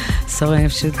 סורי,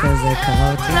 פשוט כזה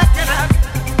קרא אותי.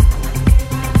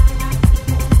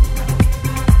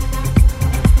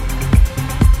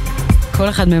 כל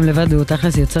אחד מהם לבד הוא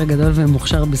תכלס יוצר גדול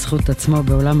ומוכשר בזכות עצמו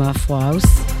בעולם האפרו-האוס,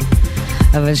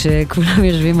 אבל שכולם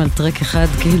יושבים על טרק אחד,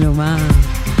 כאילו מה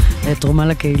תרומה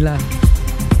לקהילה.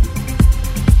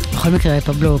 בכל מקרה,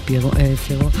 פבלו פירו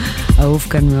אהוב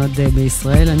כאן מאוד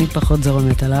בישראל. אני פחות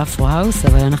זורמת על האפרו-האוס,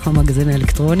 אבל אנחנו המגזין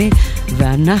האלקטרוני,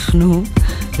 ואנחנו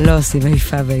לא עושים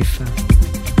איפה ואיפה.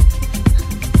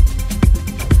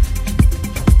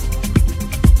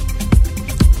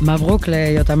 מברוק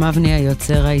ליותם אבני,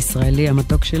 היוצר הישראלי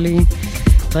המתוק שלי.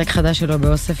 טרק חדש שלו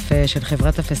באוסף של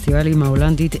חברת הפסטיבלים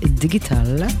ההולנדית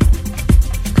דיגיטל.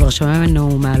 כבר שמע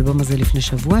ממנו מהאלבום הזה לפני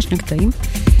שבוע, שני קטעים.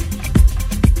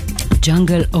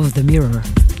 Jungle of the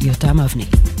Mirror, יותם אבני.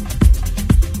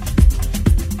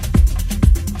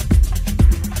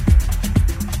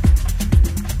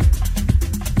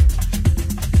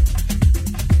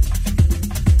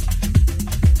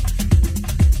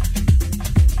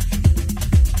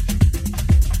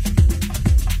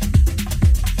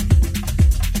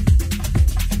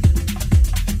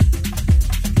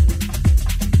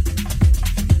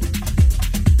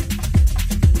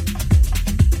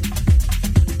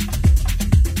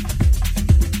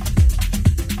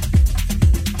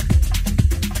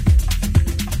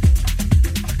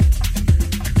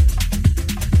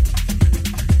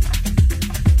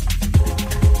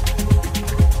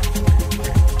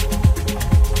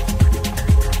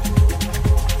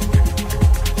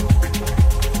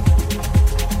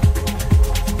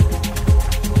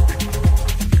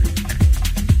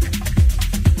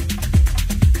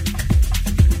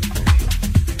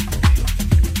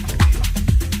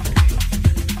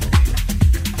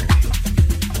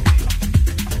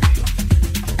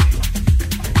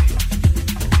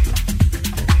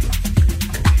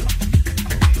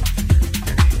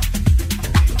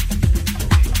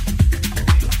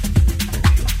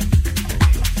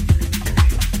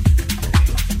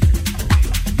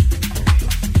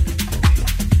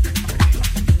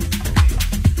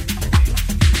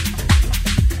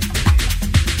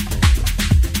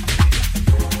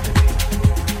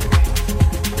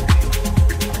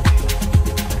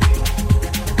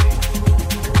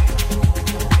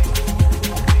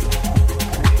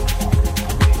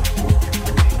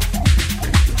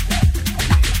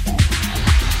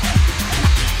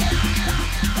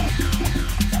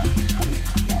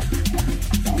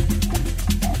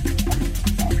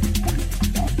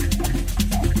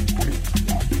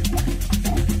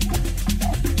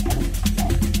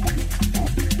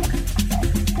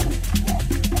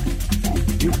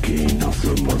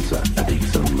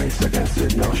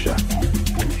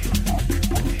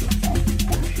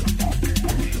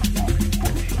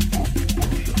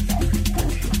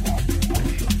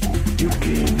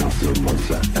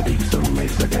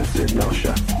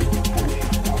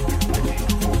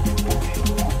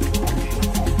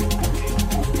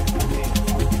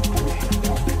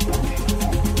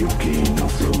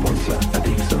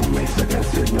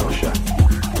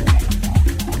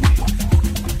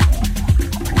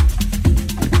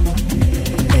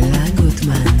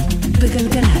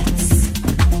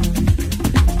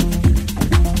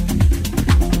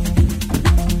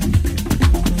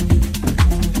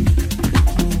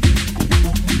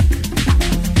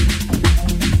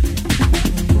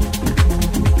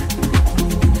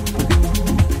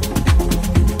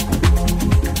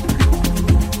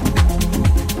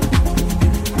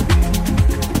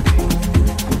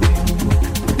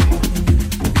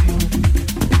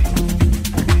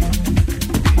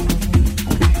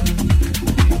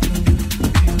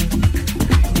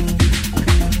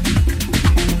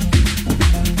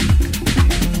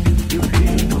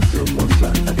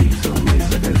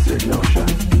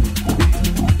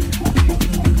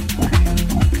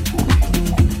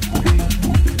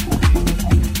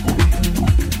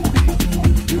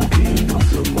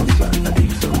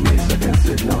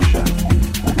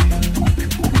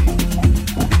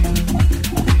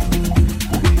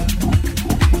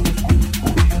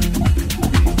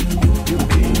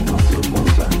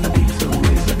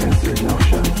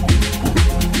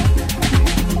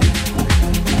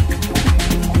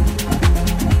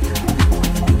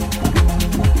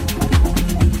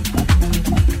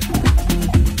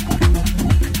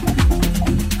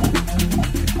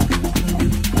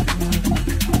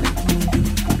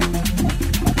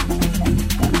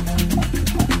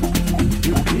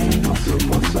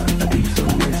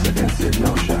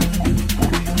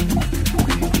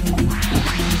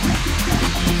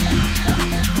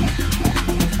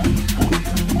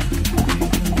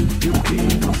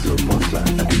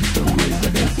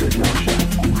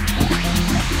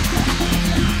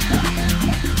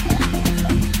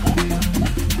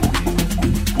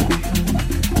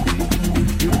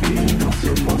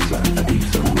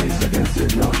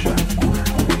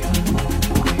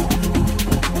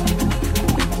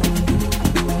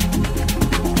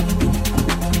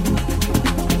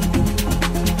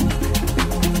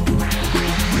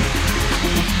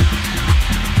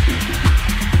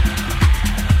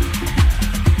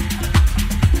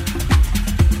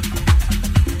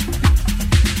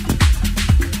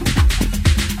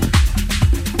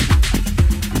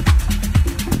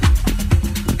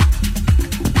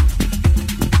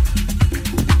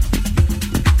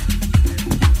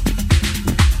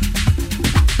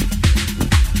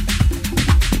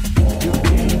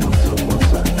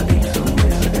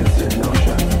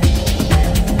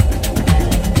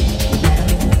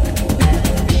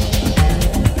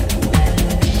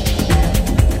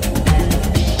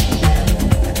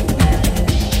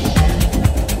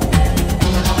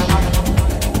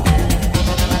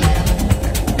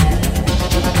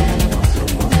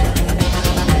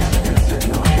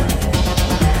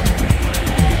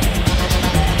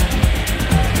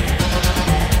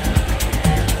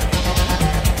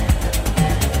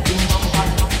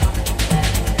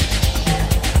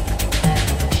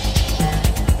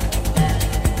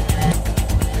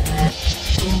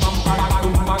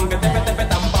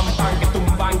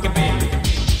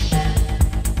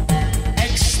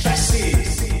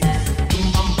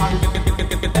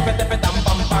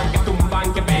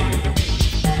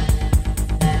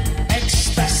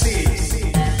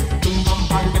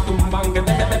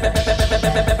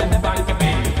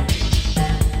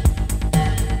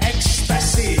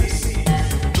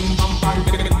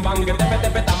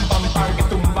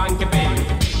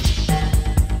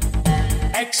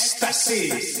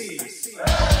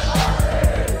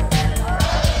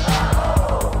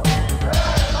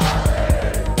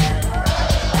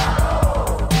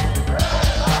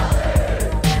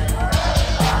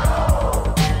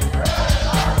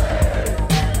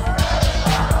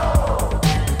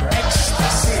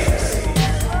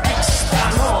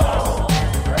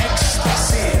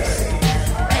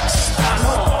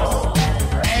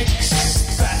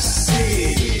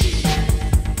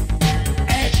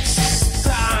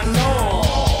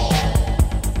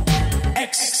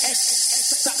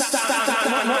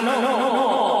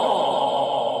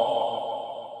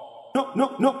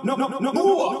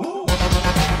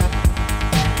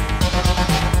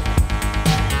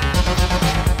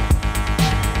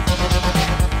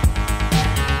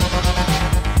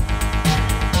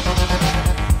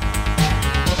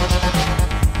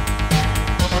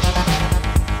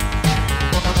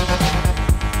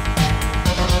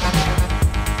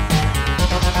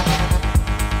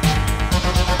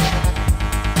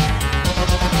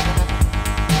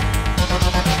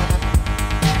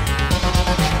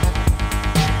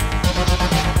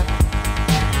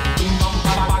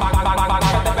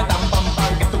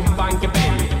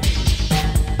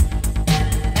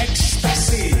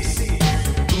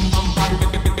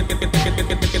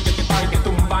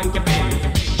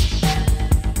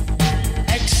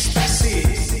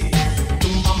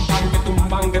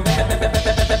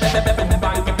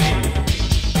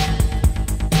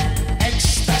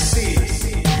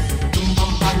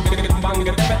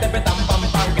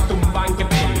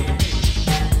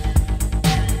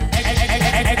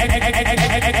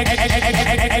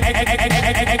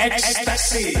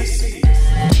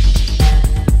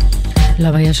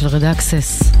 להוויה של רד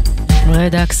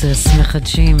אקסס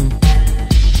מחדשים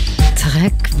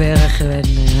טרק בערך בין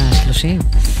 30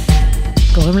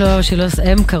 קוראים לו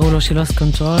הם קראו לו שילוס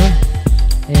קונטרול.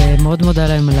 מאוד מודה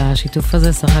להם על השיתוף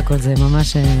הזה, סך הכל זה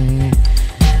ממש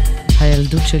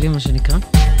הילדות שלי מה שנקרא.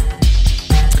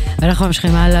 אנחנו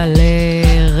ממשיכים הלאה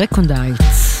לרקונדייט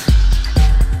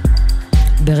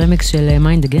ברמיקס של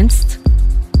מיינד אגנסט.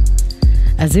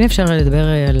 אז אם אפשר לדבר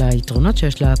על היתרונות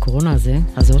שיש לקורונה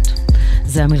הזאת,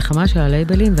 זה המלחמה של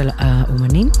הלייבלים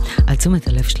והאומנים על תשומת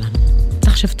הלב שלנו.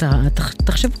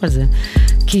 תחשבו על זה.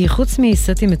 כי חוץ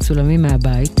מסטים מצולמים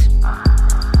מהבית,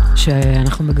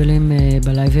 שאנחנו מגלים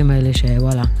בלייבים האלה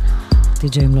שוואלה,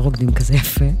 די-ג'יים לא רוקדים כזה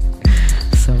יפה,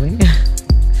 סורי.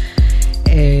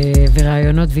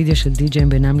 ורעיונות וידאו של די-ג'יים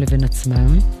בינם לבין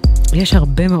עצמם. יש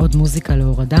הרבה מאוד מוזיקה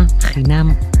להורדה,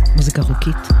 חינם, מוזיקה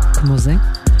רוקית כמו זה.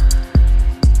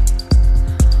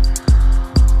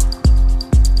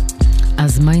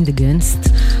 אז מיינד אגנסט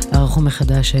ערכו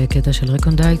מחדש קטע של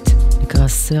רקונדייט, נקרא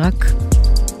סרק,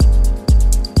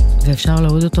 ואפשר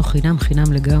להוריד אותו חינם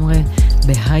לגמרי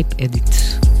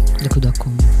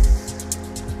ב-hypeedit.com.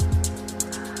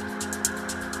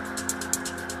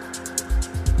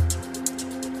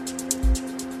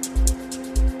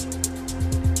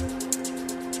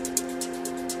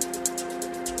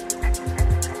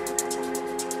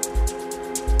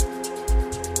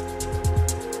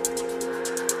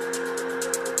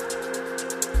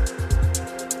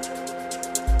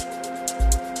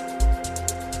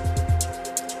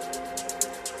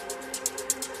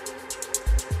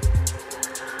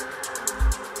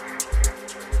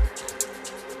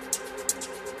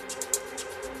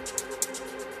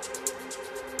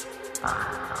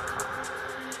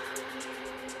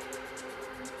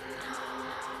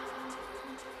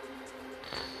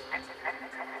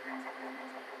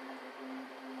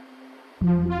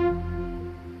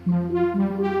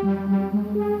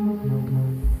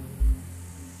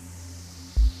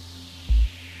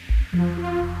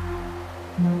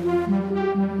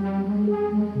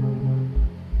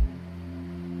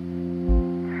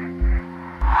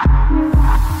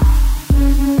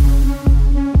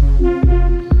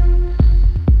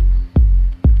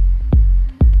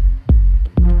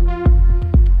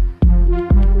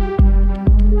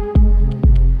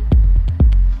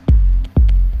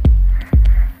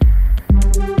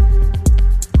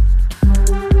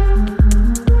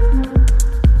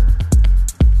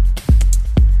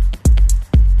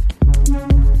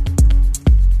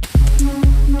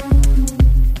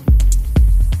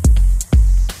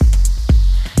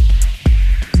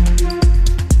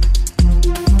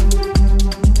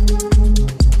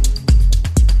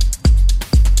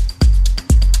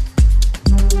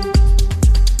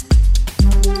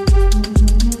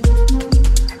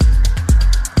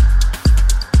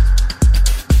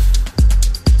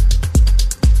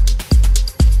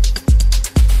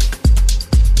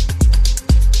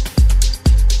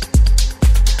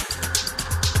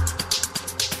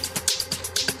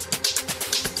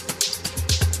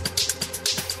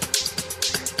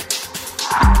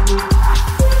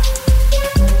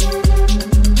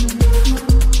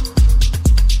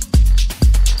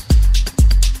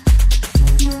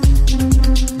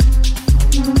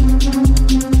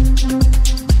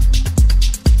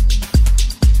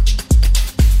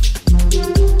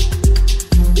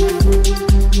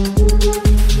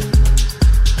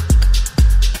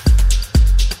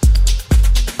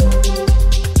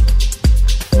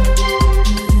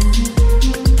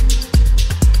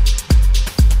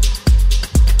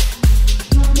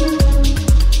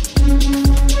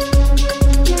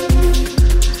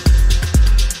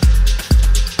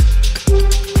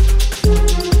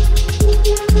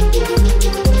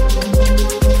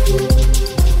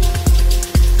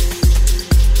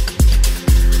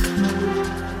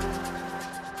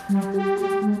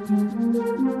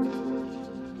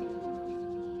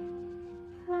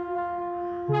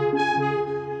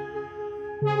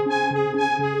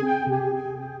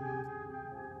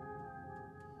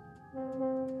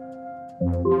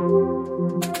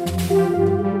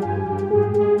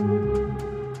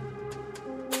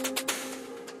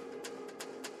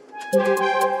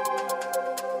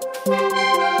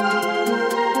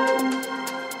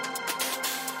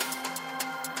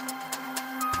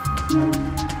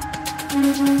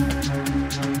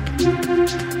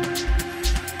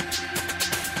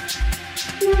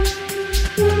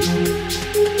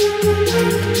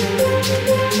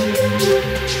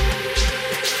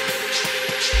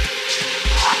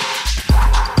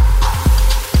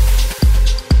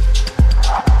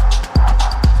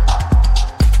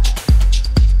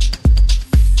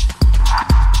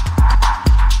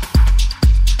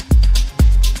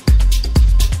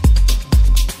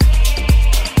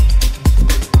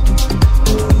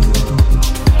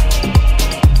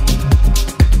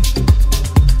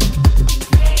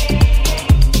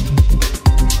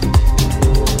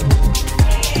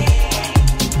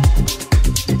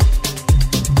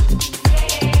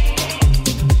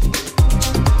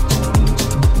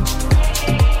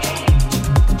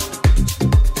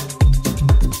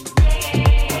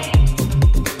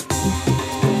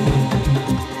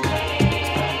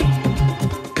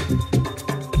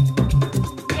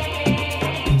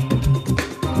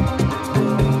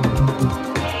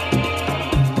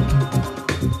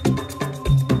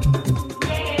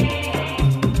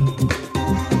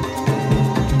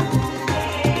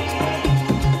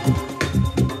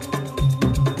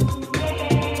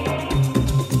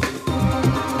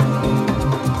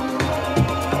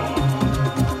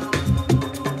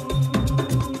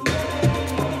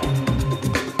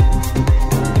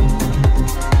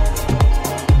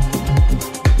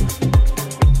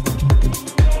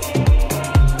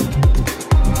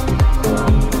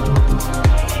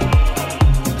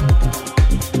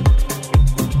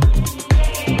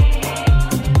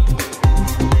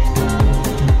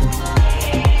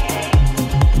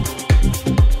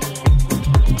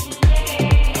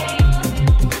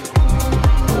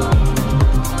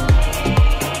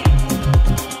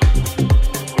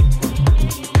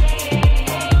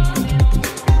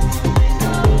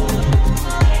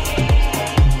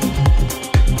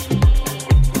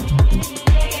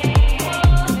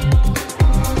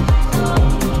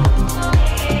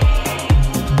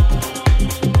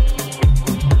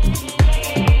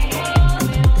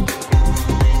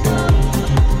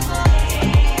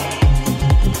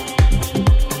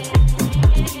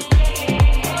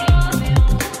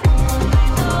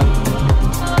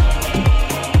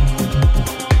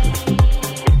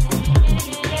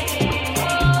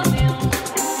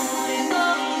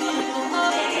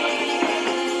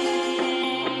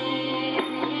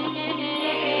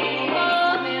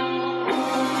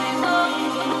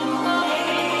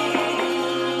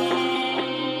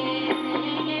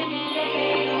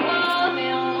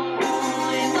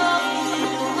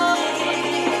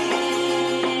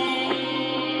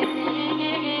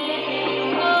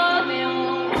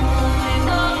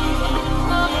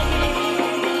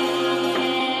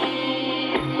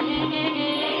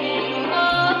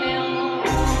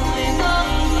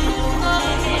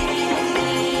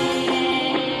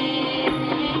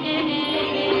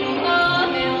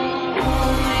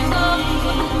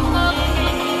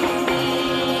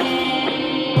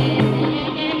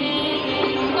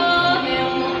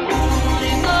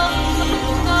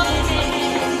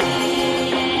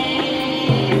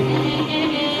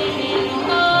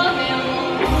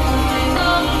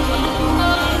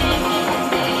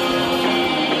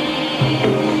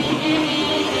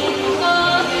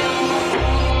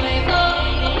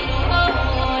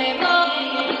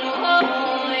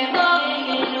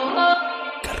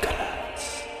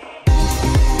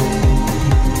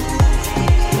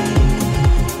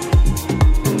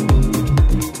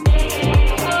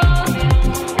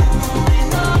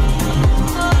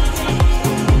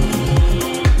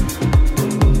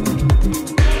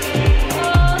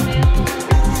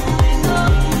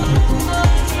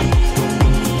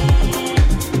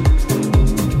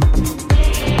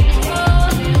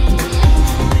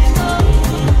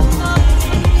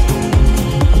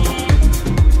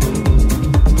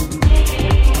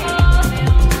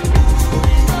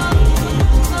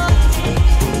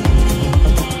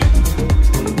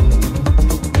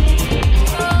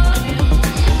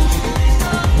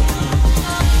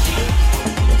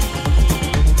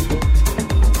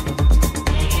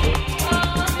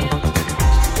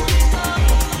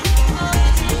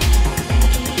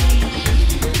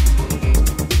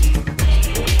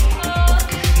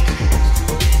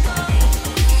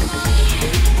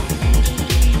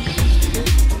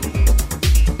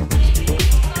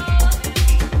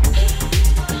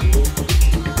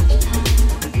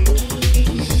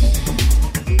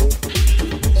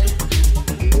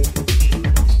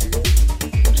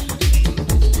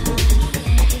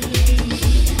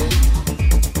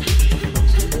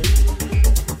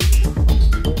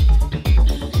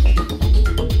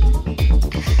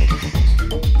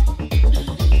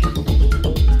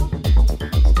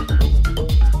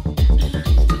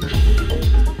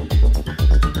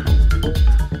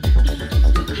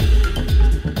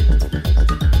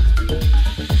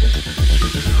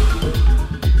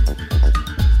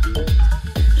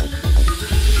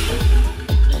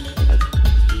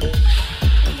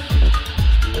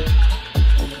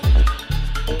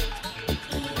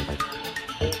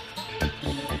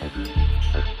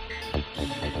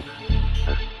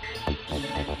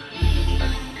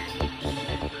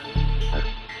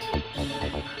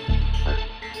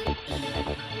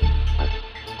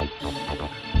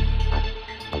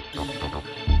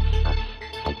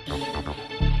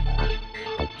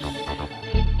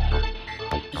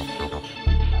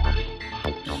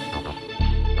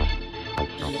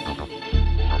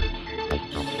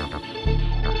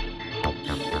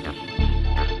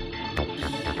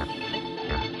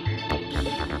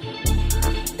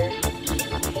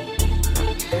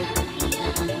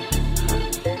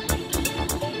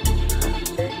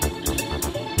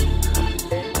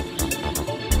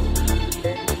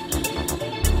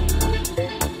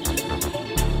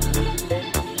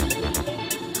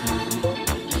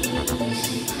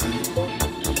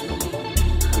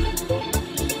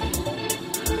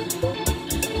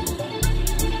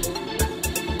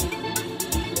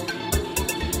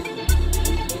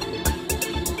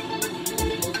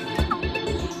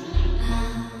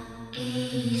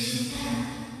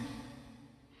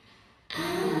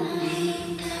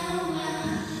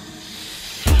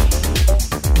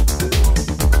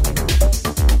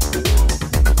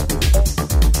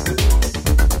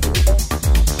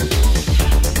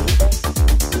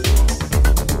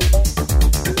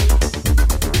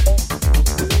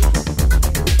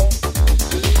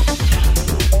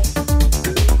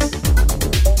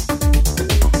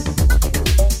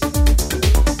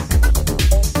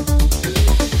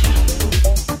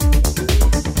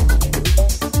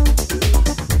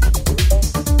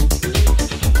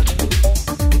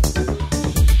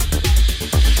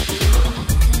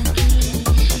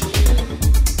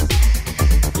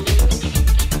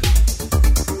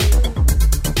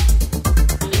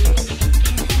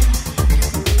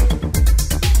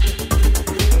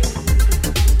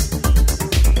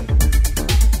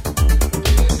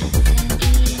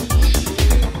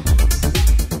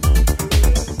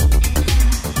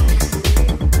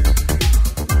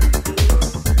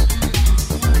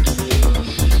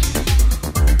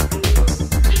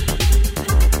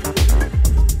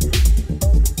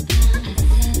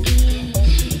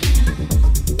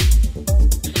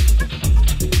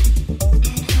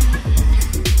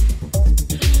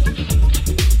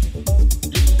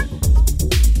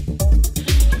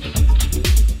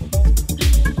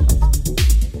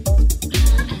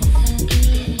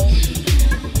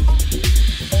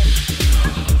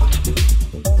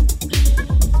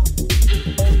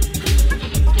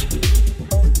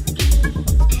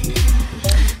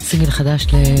 סינגל חדש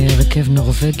לרכב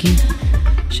נורווגי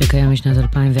שקיים משנת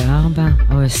 2004,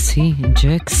 OSC,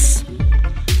 ג'קס.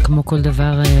 כמו כל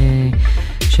דבר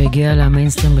שהגיע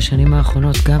למיינסטרים בשנים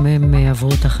האחרונות, גם הם עברו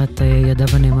תחת ידיו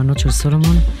הנאמנות של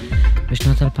סולומון.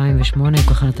 בשנת 2008 הוא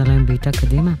ככה נתן להם בעיטה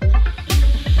קדימה.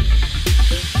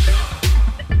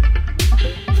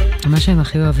 מה שהם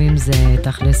הכי אוהבים זה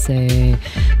תכלס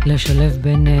לשלב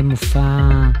בין מופע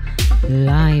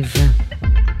לייב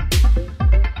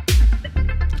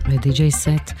ודי-ג'יי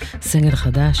סט, סינגל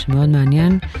חדש, מאוד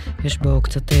מעניין. יש בו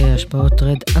קצת השפעות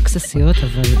רד אקססיות,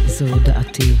 אבל זו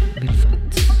דעתי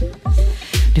בלבד.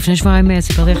 לפני שבועיים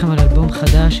סיפרתי לכם על אלבום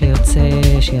חדש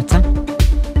שיצא,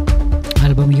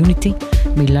 האלבום יוניטי,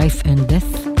 מ-Life and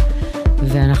Death,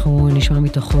 ואנחנו נשמע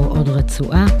מתוכו עוד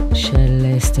רצועה של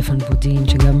סטפן בודין,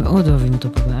 שגם מאוד אוהבים אותו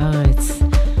פה בארץ,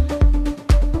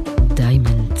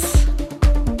 Diamonds.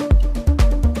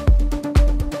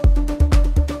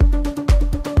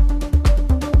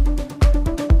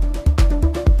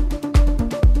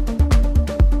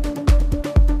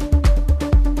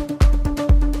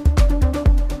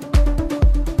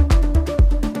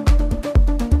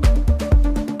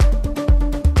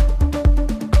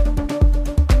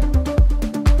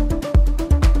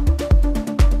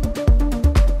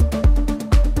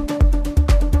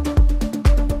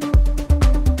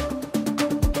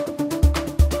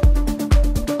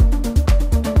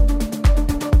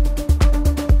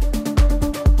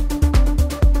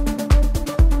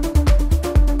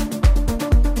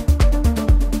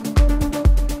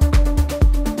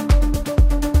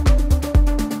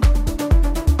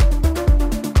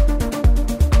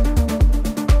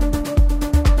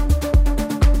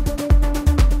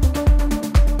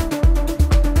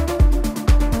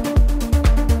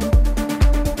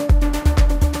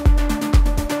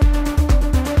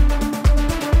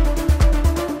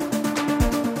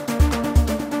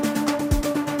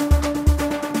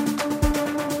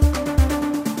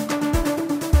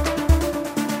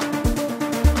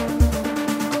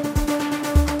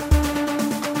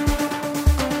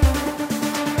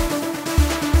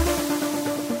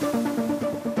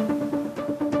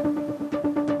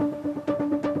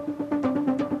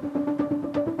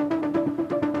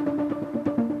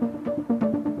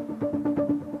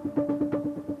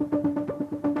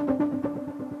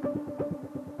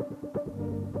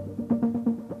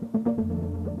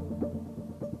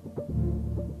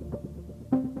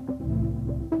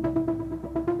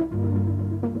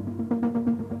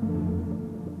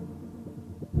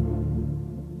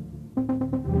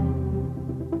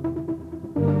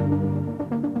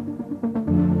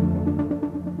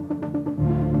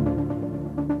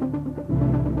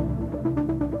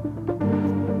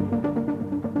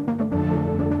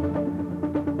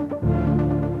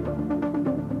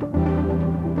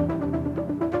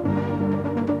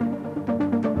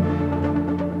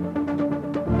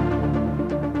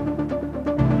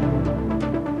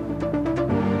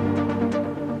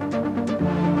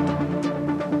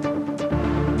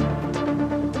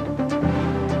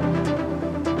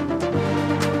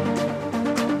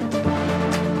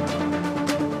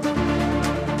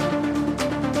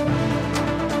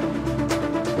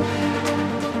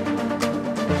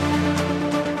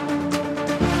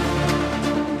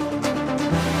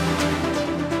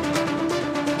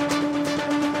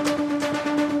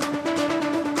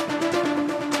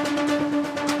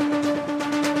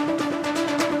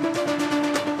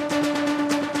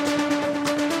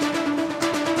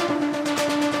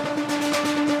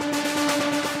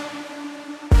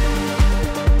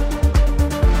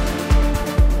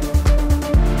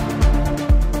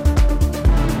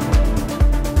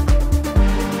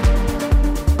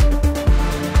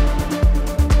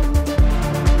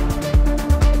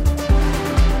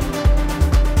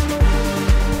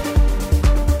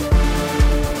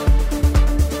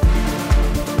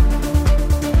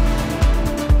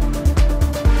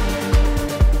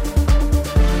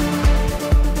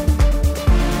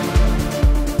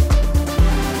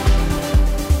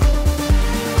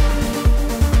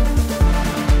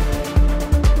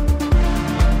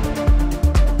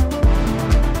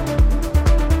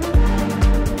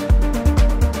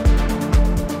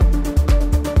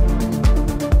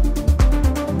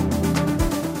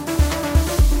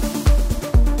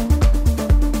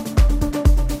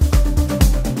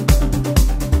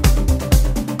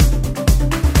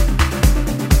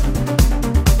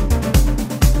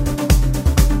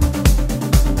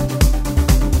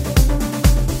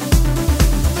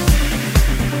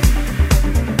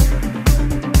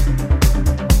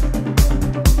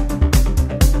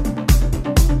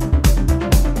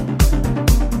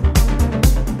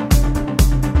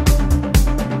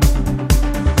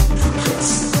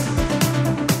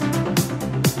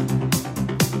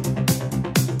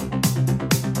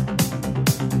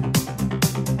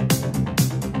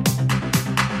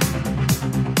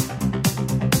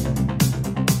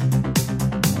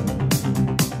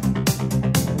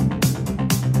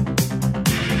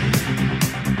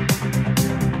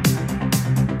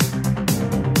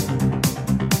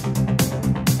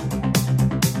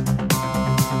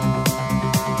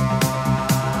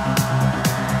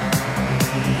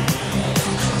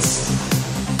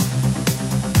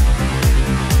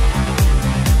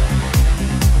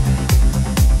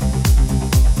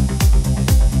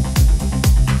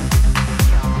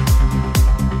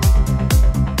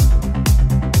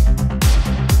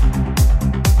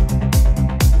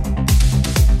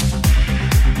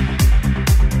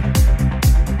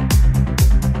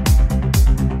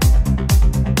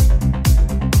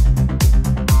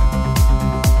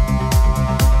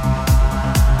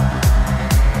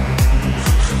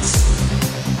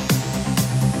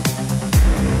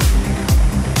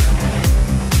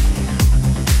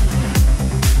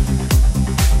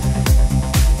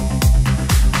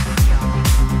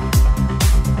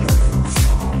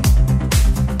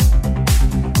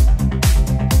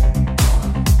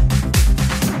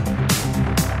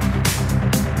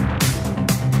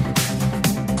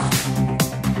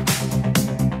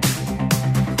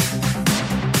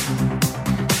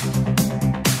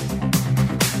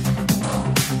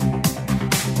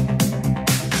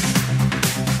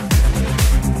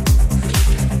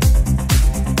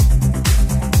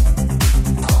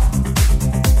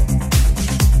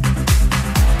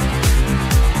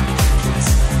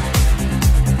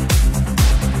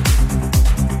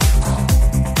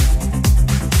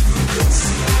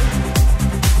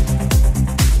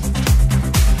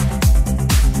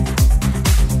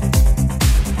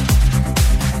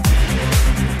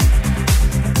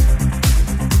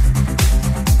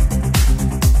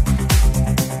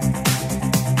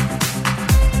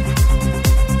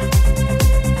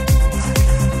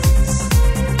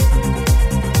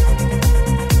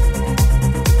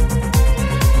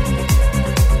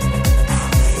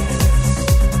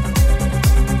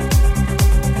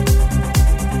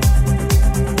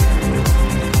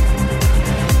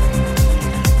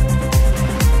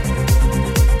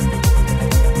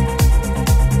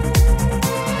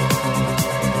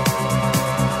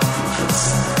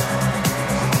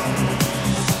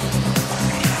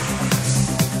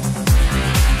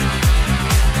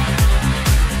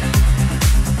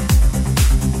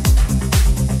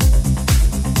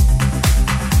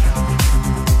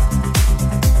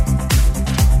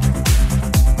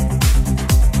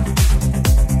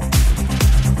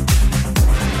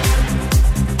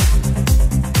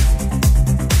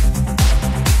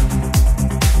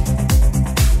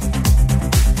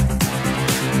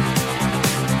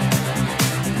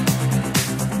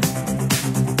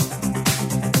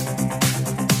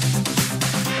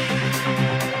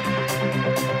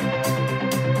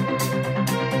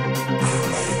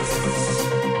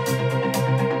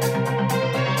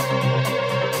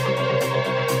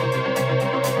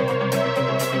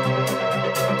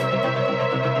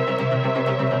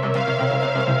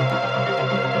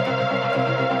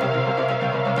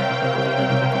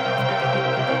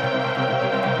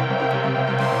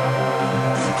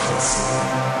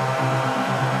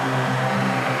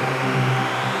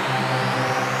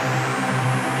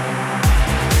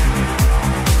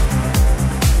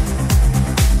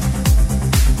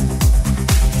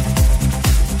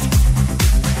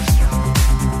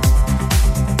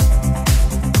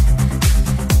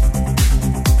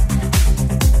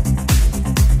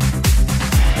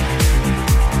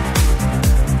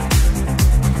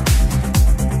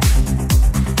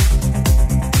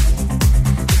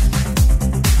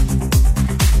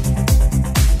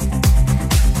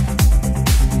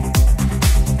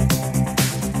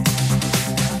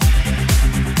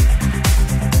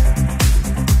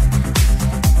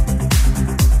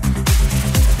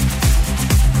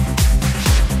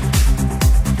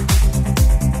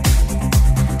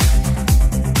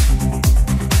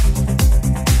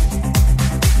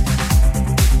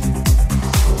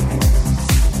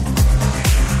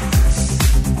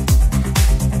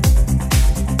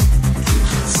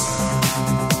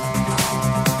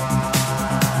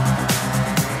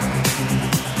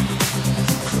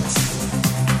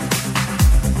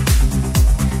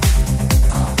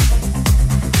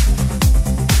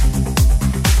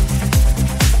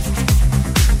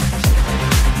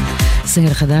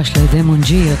 סינגל חדש לדמון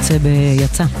ג'י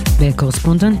יצא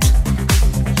בקורספונדנט.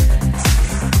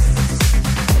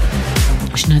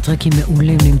 שני טרקים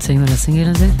מעולים נמצאים על הסינגל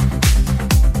הזה.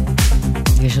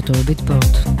 יש אותו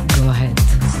בביטפורט, Go Ahead.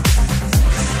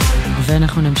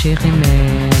 ואנחנו נמשיך עם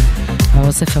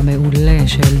האוסף המעולה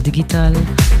של דיגיטל,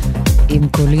 עם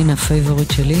קולין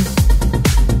הפייבורית שלי.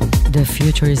 The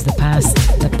future is the past,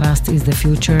 the past is the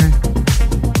future.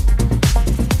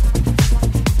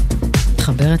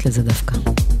 מתחברת לזה דווקא.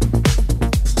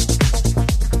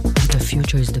 The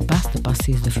future is the past, the past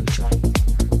is the future.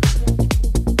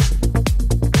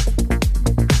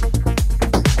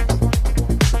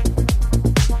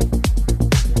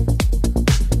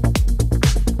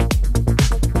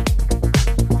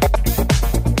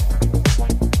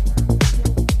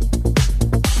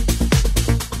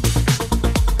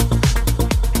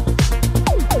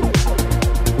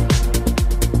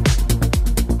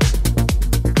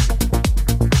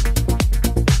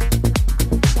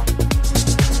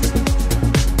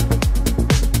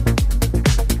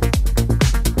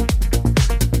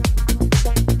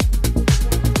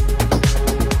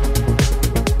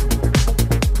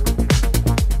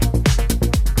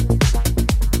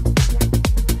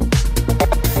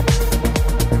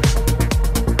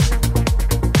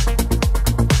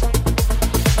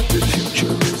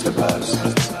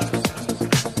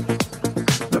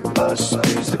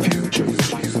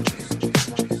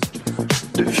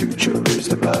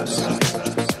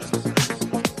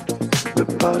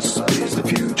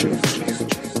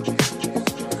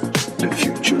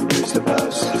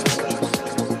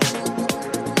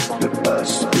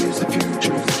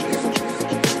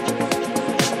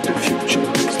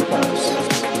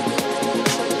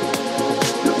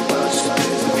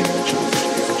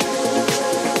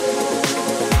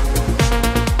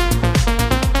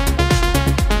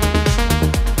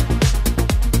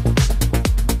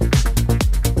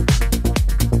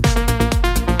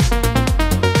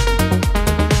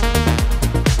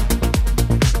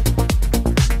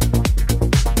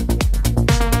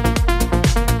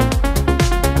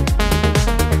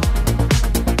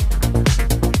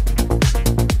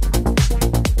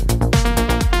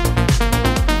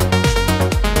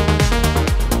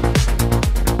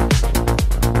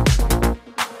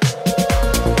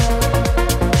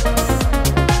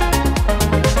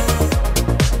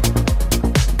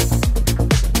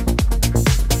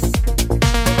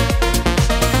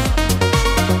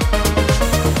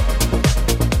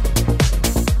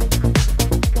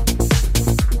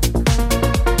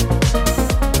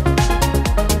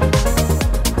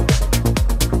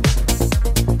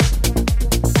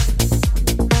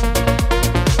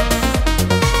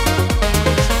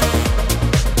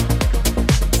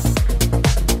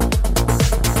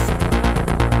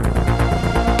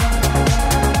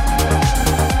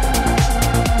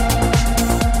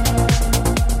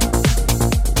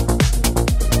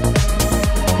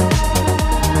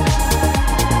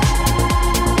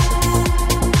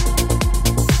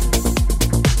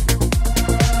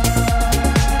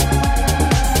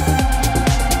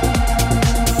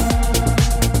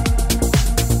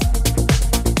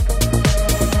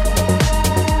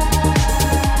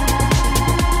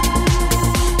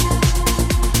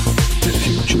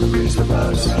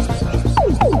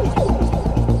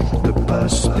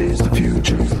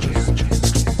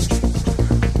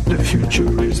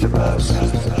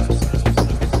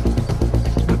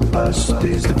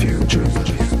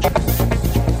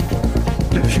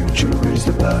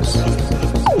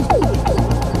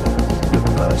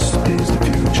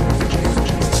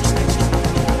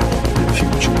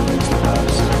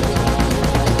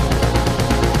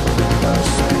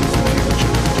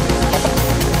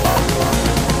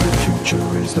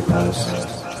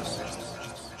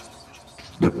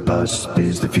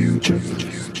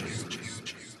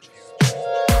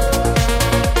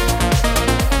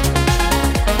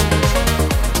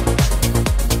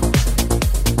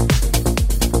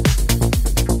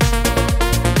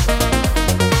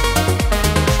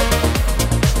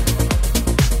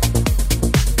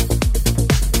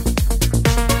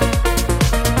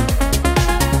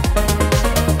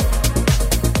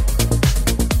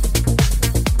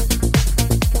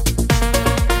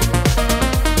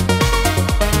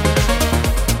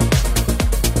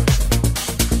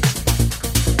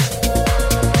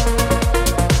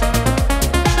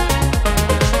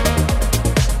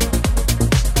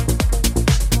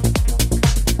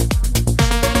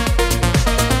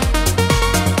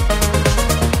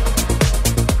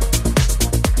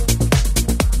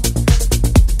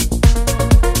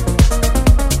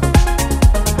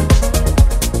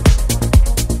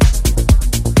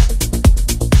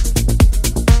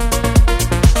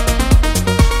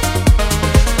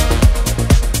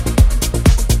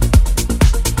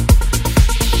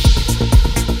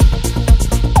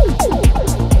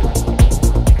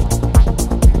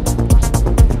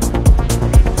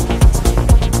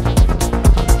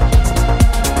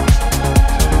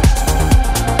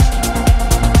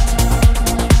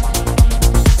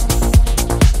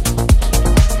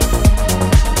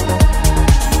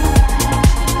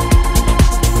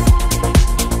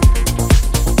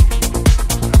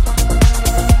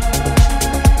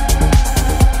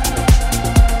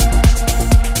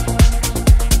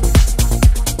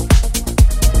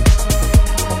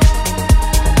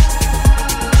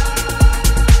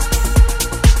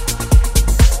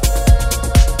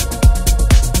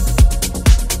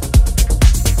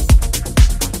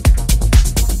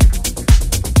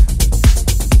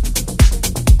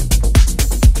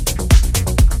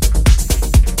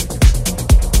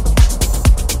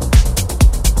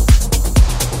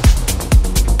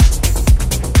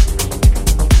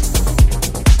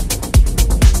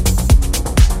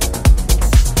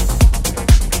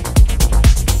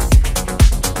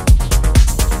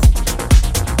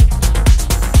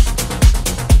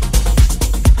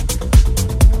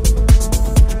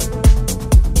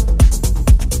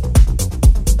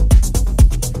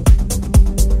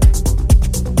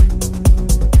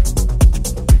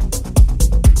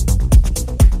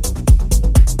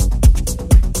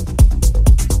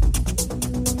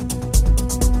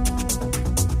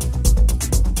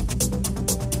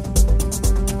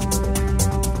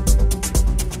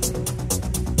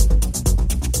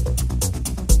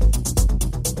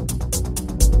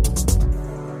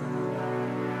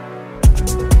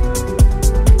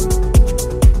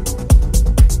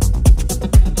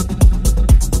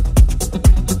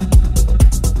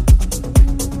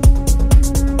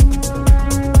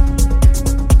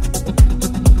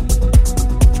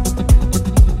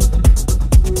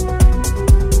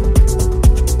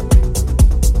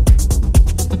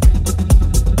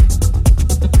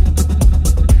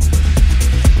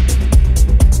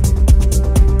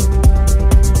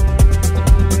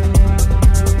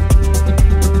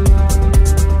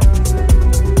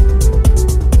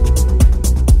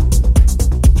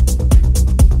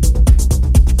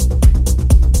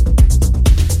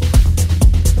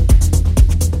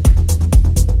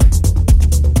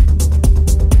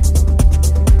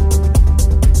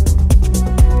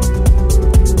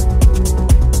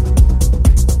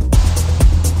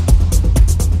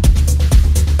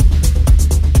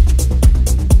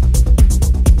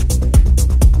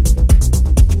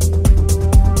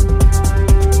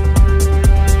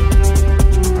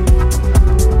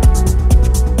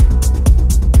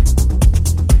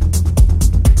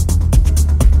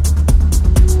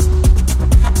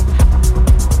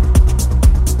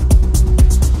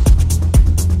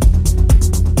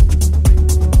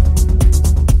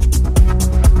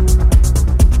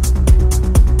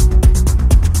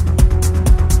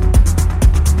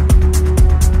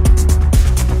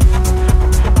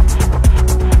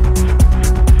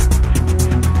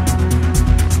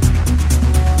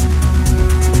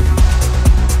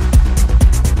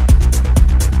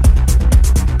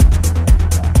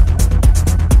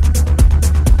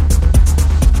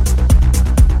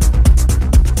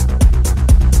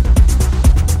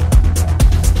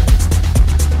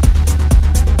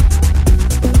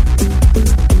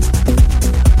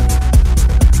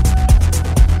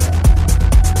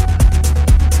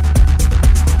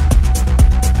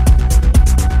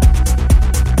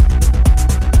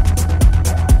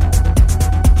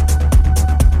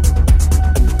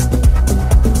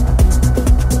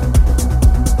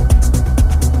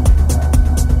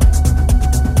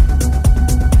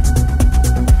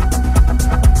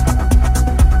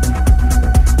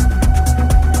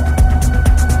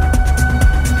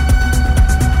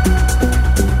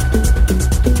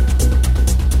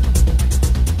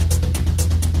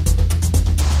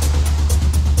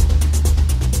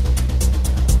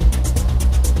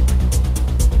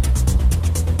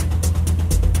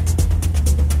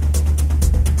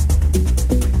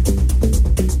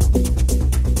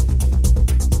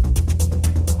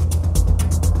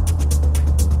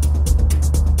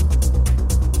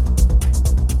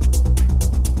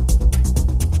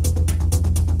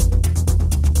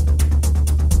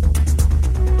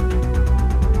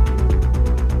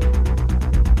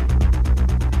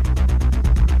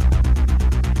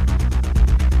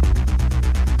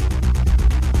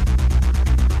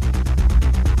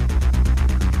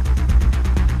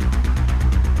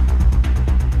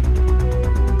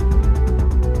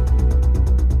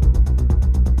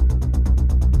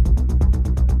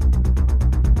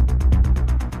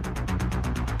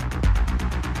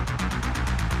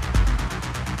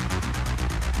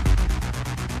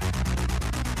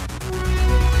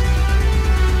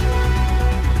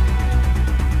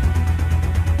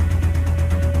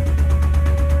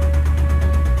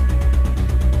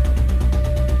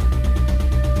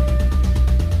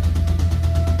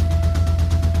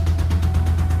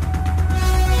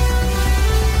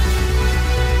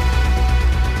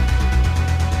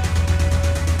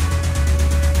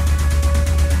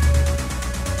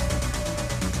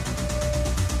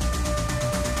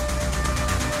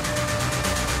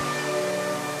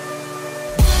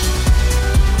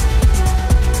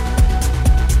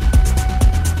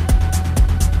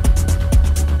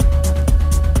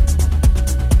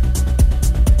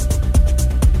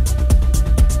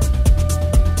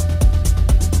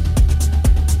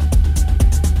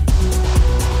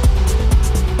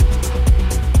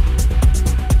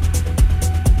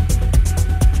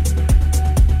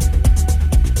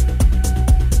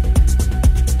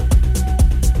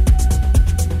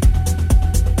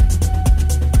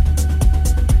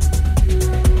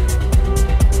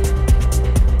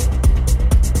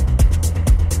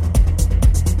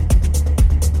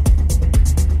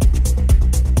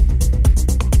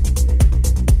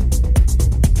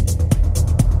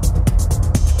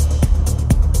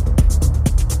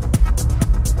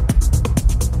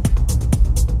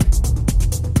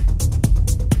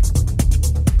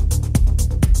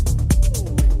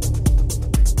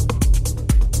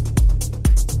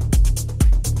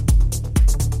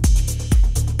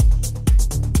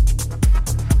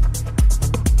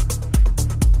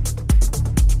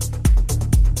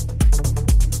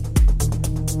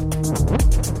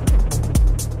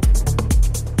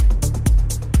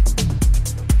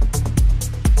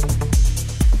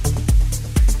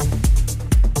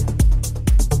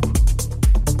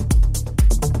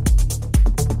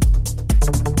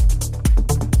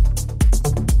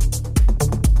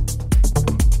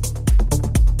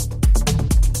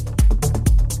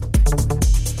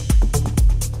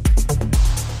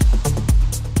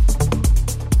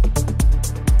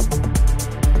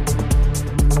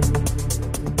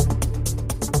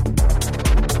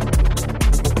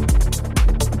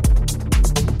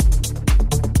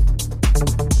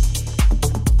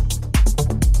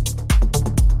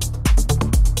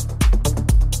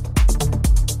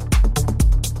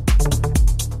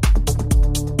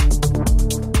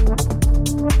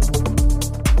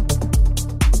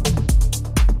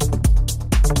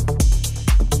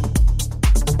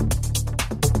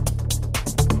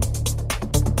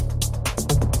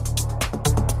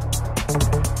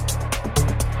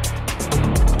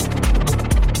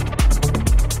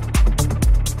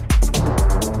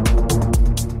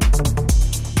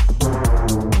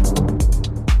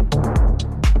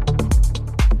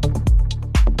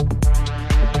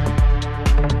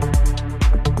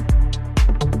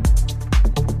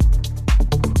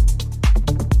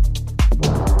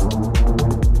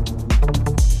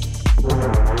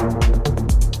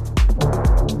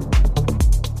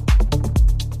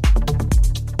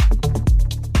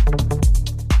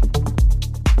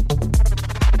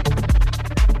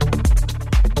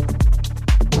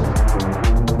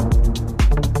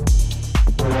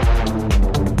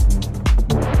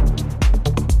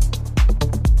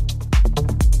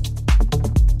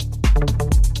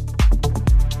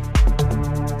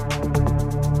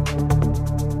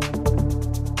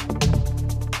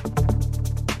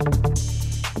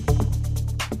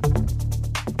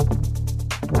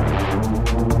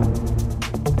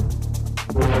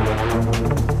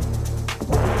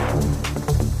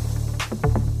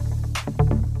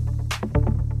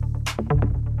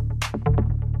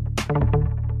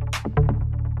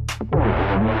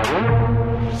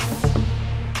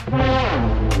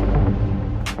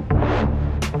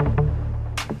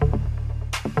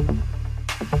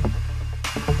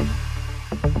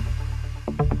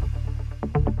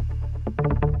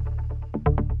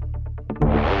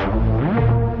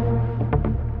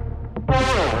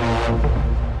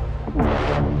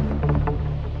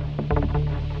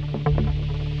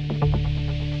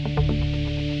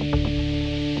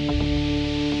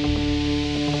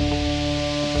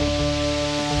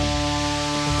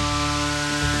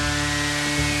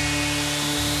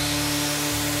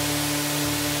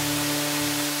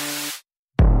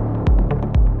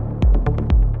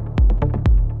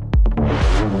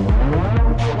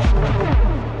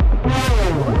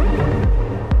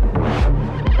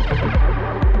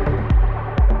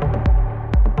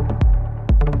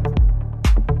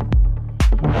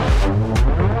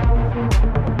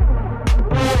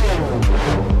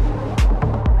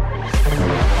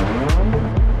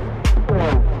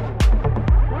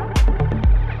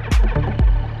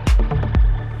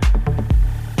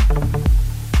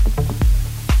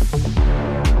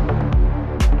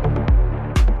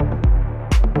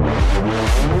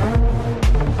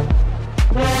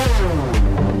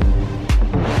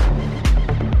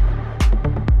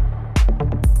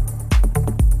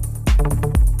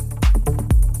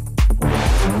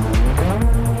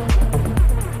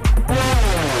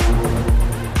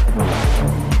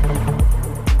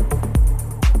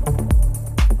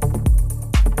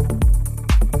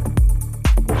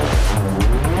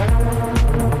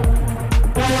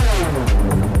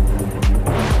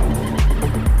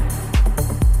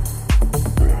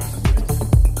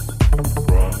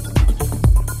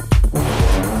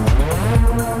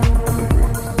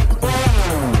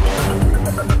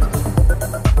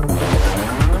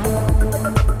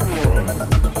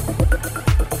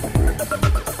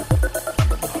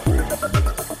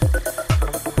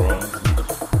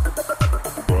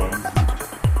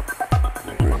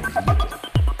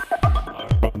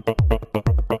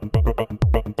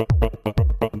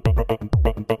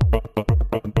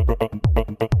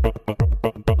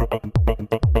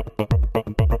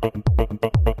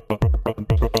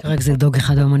 רקס דה דוג,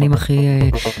 אחד האמנים הכי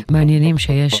מעניינים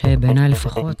שיש, בעיניי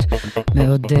לפחות,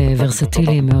 מאוד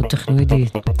ורסטילי, מאוד טכנואידי,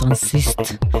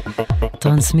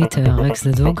 טרנסמיטר, רקס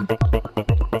דה דוג.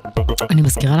 אני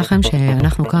מזכירה לכם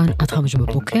שאנחנו כאן עד 5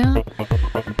 בבוקר,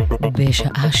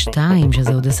 בשעה 2,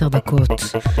 שזה עוד 10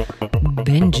 דקות,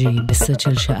 בנג'י בסט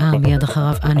של שעה, מיד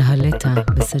אחריו אנהלטה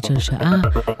בסט של שעה,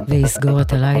 ויסגור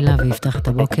את הלילה ויפתח את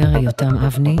הבוקר, יותם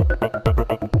אבני.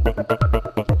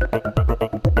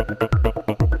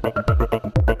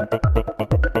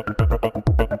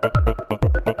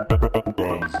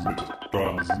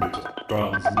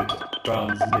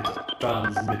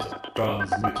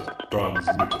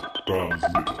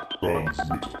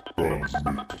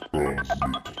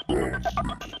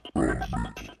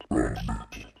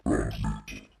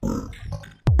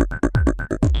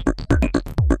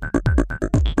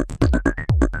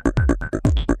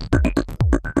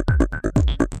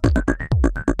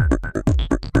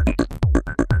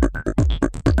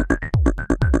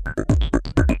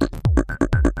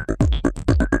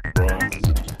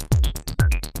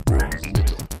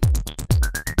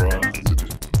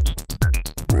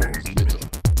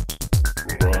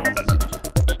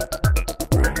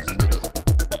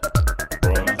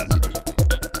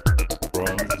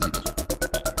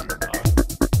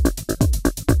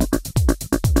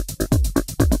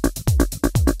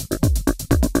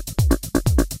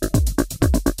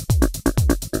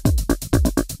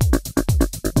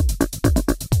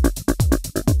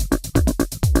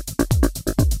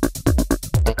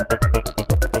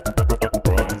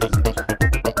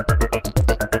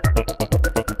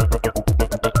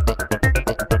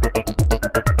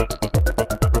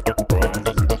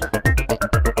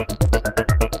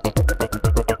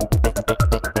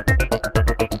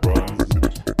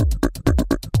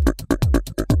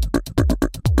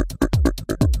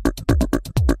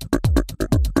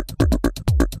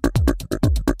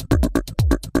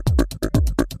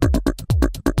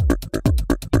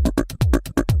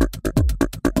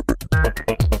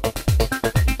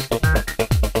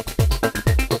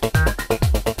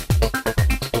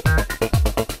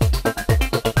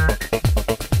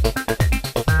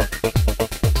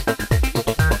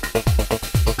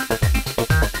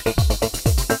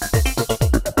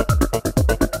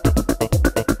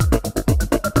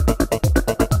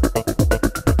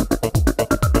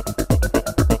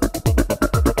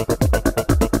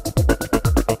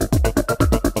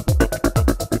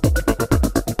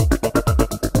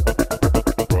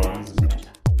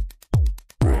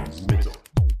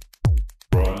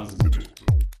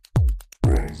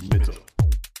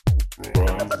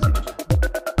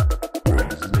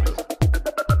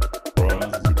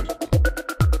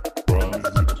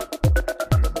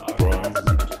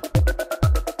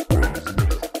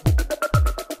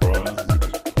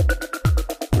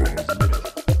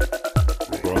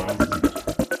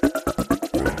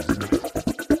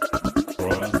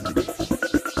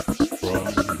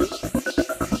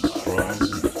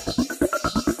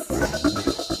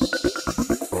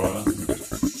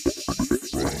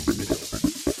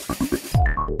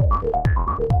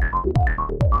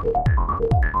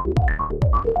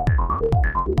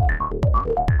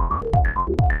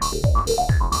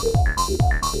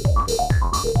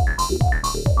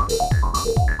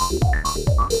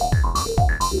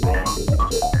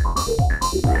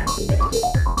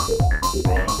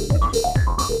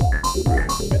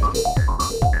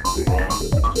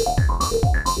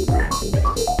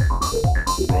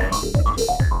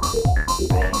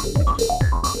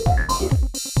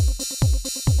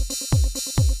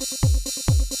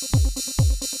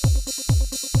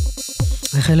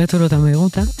 העליתו לו את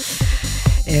המהירות,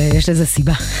 יש לזה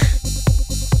סיבה.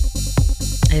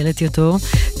 העליתי אותו,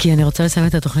 כי אני רוצה לסיים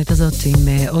את התוכנית הזאת עם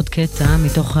עוד קטע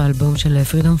מתוך האלבום של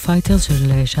Freedom Fighters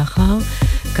של שחר,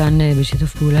 כאן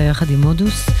בשיתוף פעולה יחד עם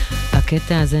מודוס.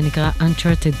 הקטע הזה נקרא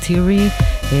Uncharted Theory,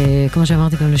 כמו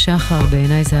שאמרתי גם לשחר,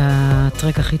 בעיניי זה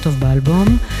הטרק הכי טוב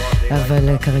באלבום,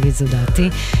 אבל כרגע זו דעתי.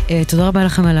 תודה רבה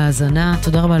לכם על ההאזנה,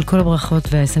 תודה רבה על כל הברכות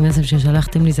והאס-אמסים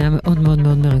ששלחתם לי, זה היה מאוד מאוד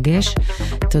מאוד מרגש.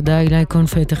 תודה אילי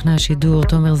קונפי, טכנאי השידור,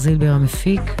 תומר זילבר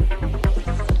המפיק.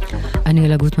 אני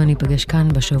אלה גוטמן, ניפגש כאן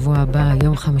בשבוע הבא,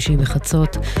 יום חמישי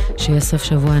בחצות, שיהיה סוף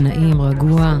שבוע נעים,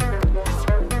 רגוע.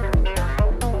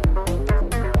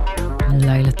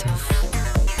 לילה טוב.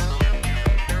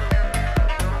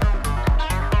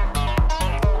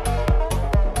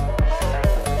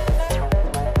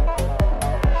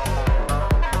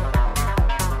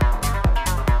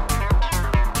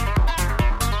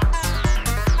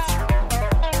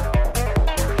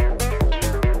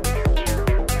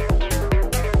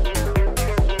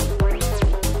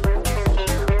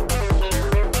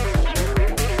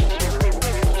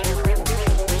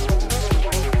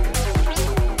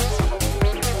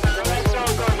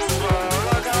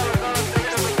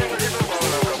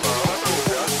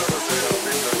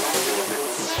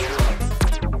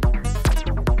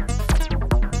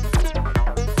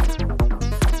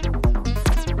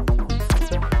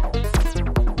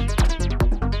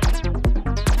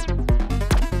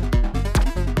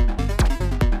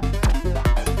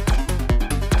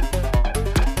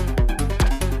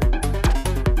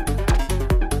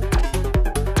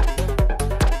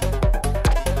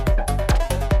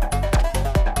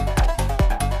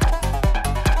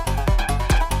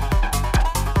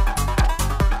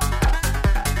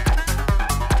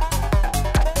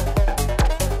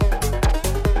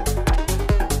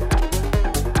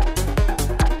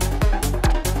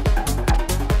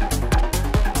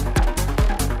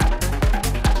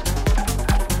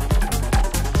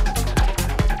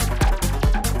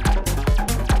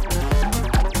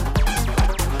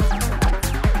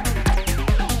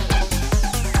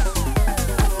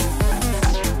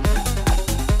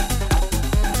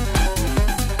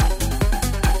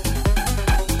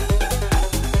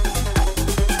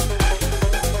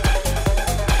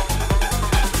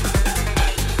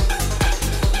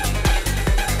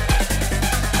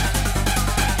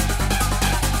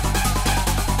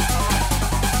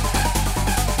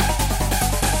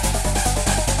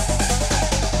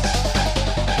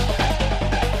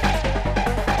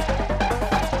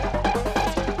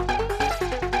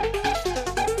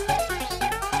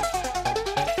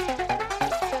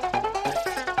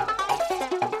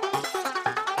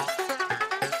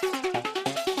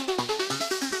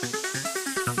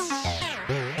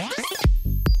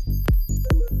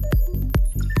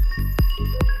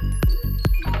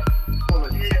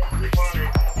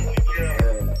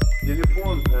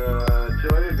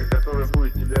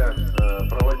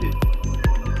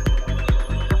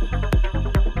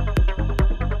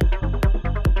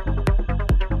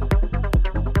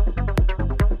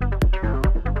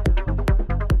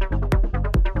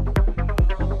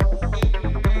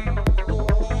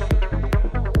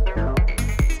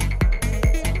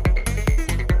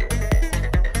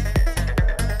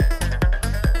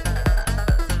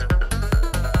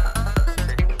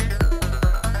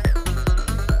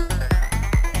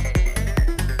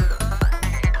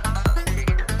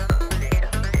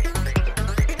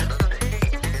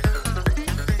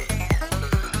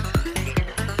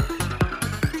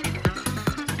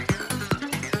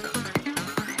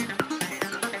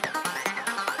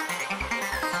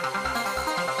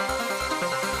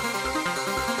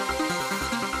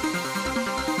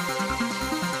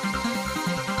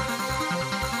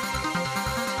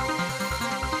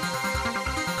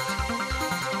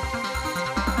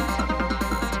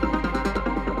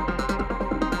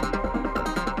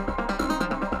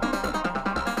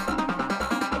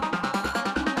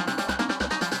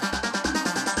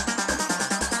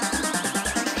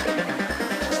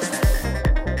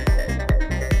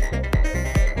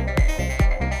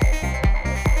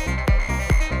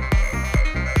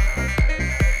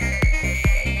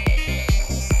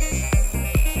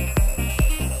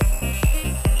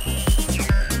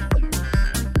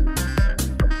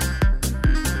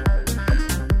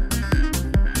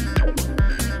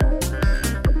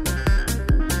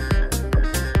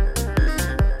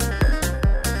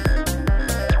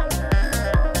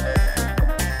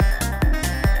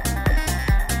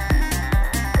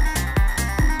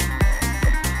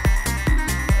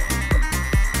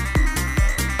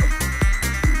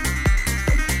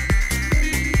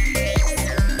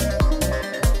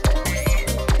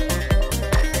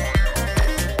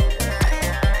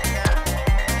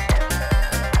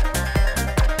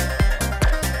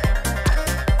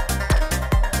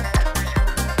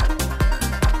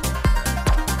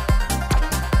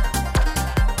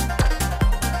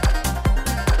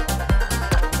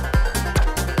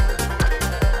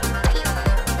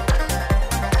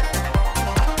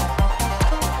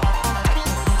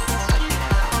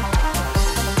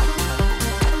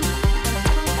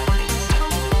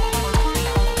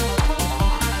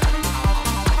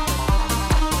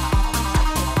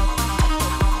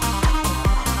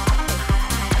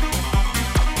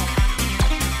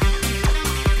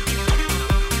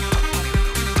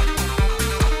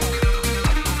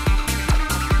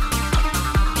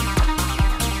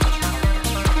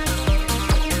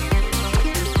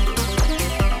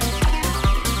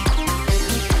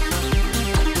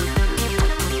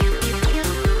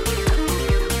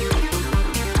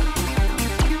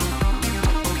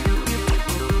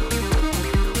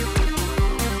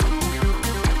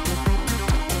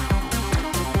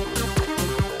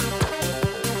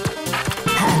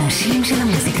 אנשים של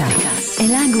המוזיקה.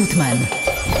 אלה גוטמן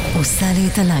עושה לי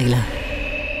את הלילה.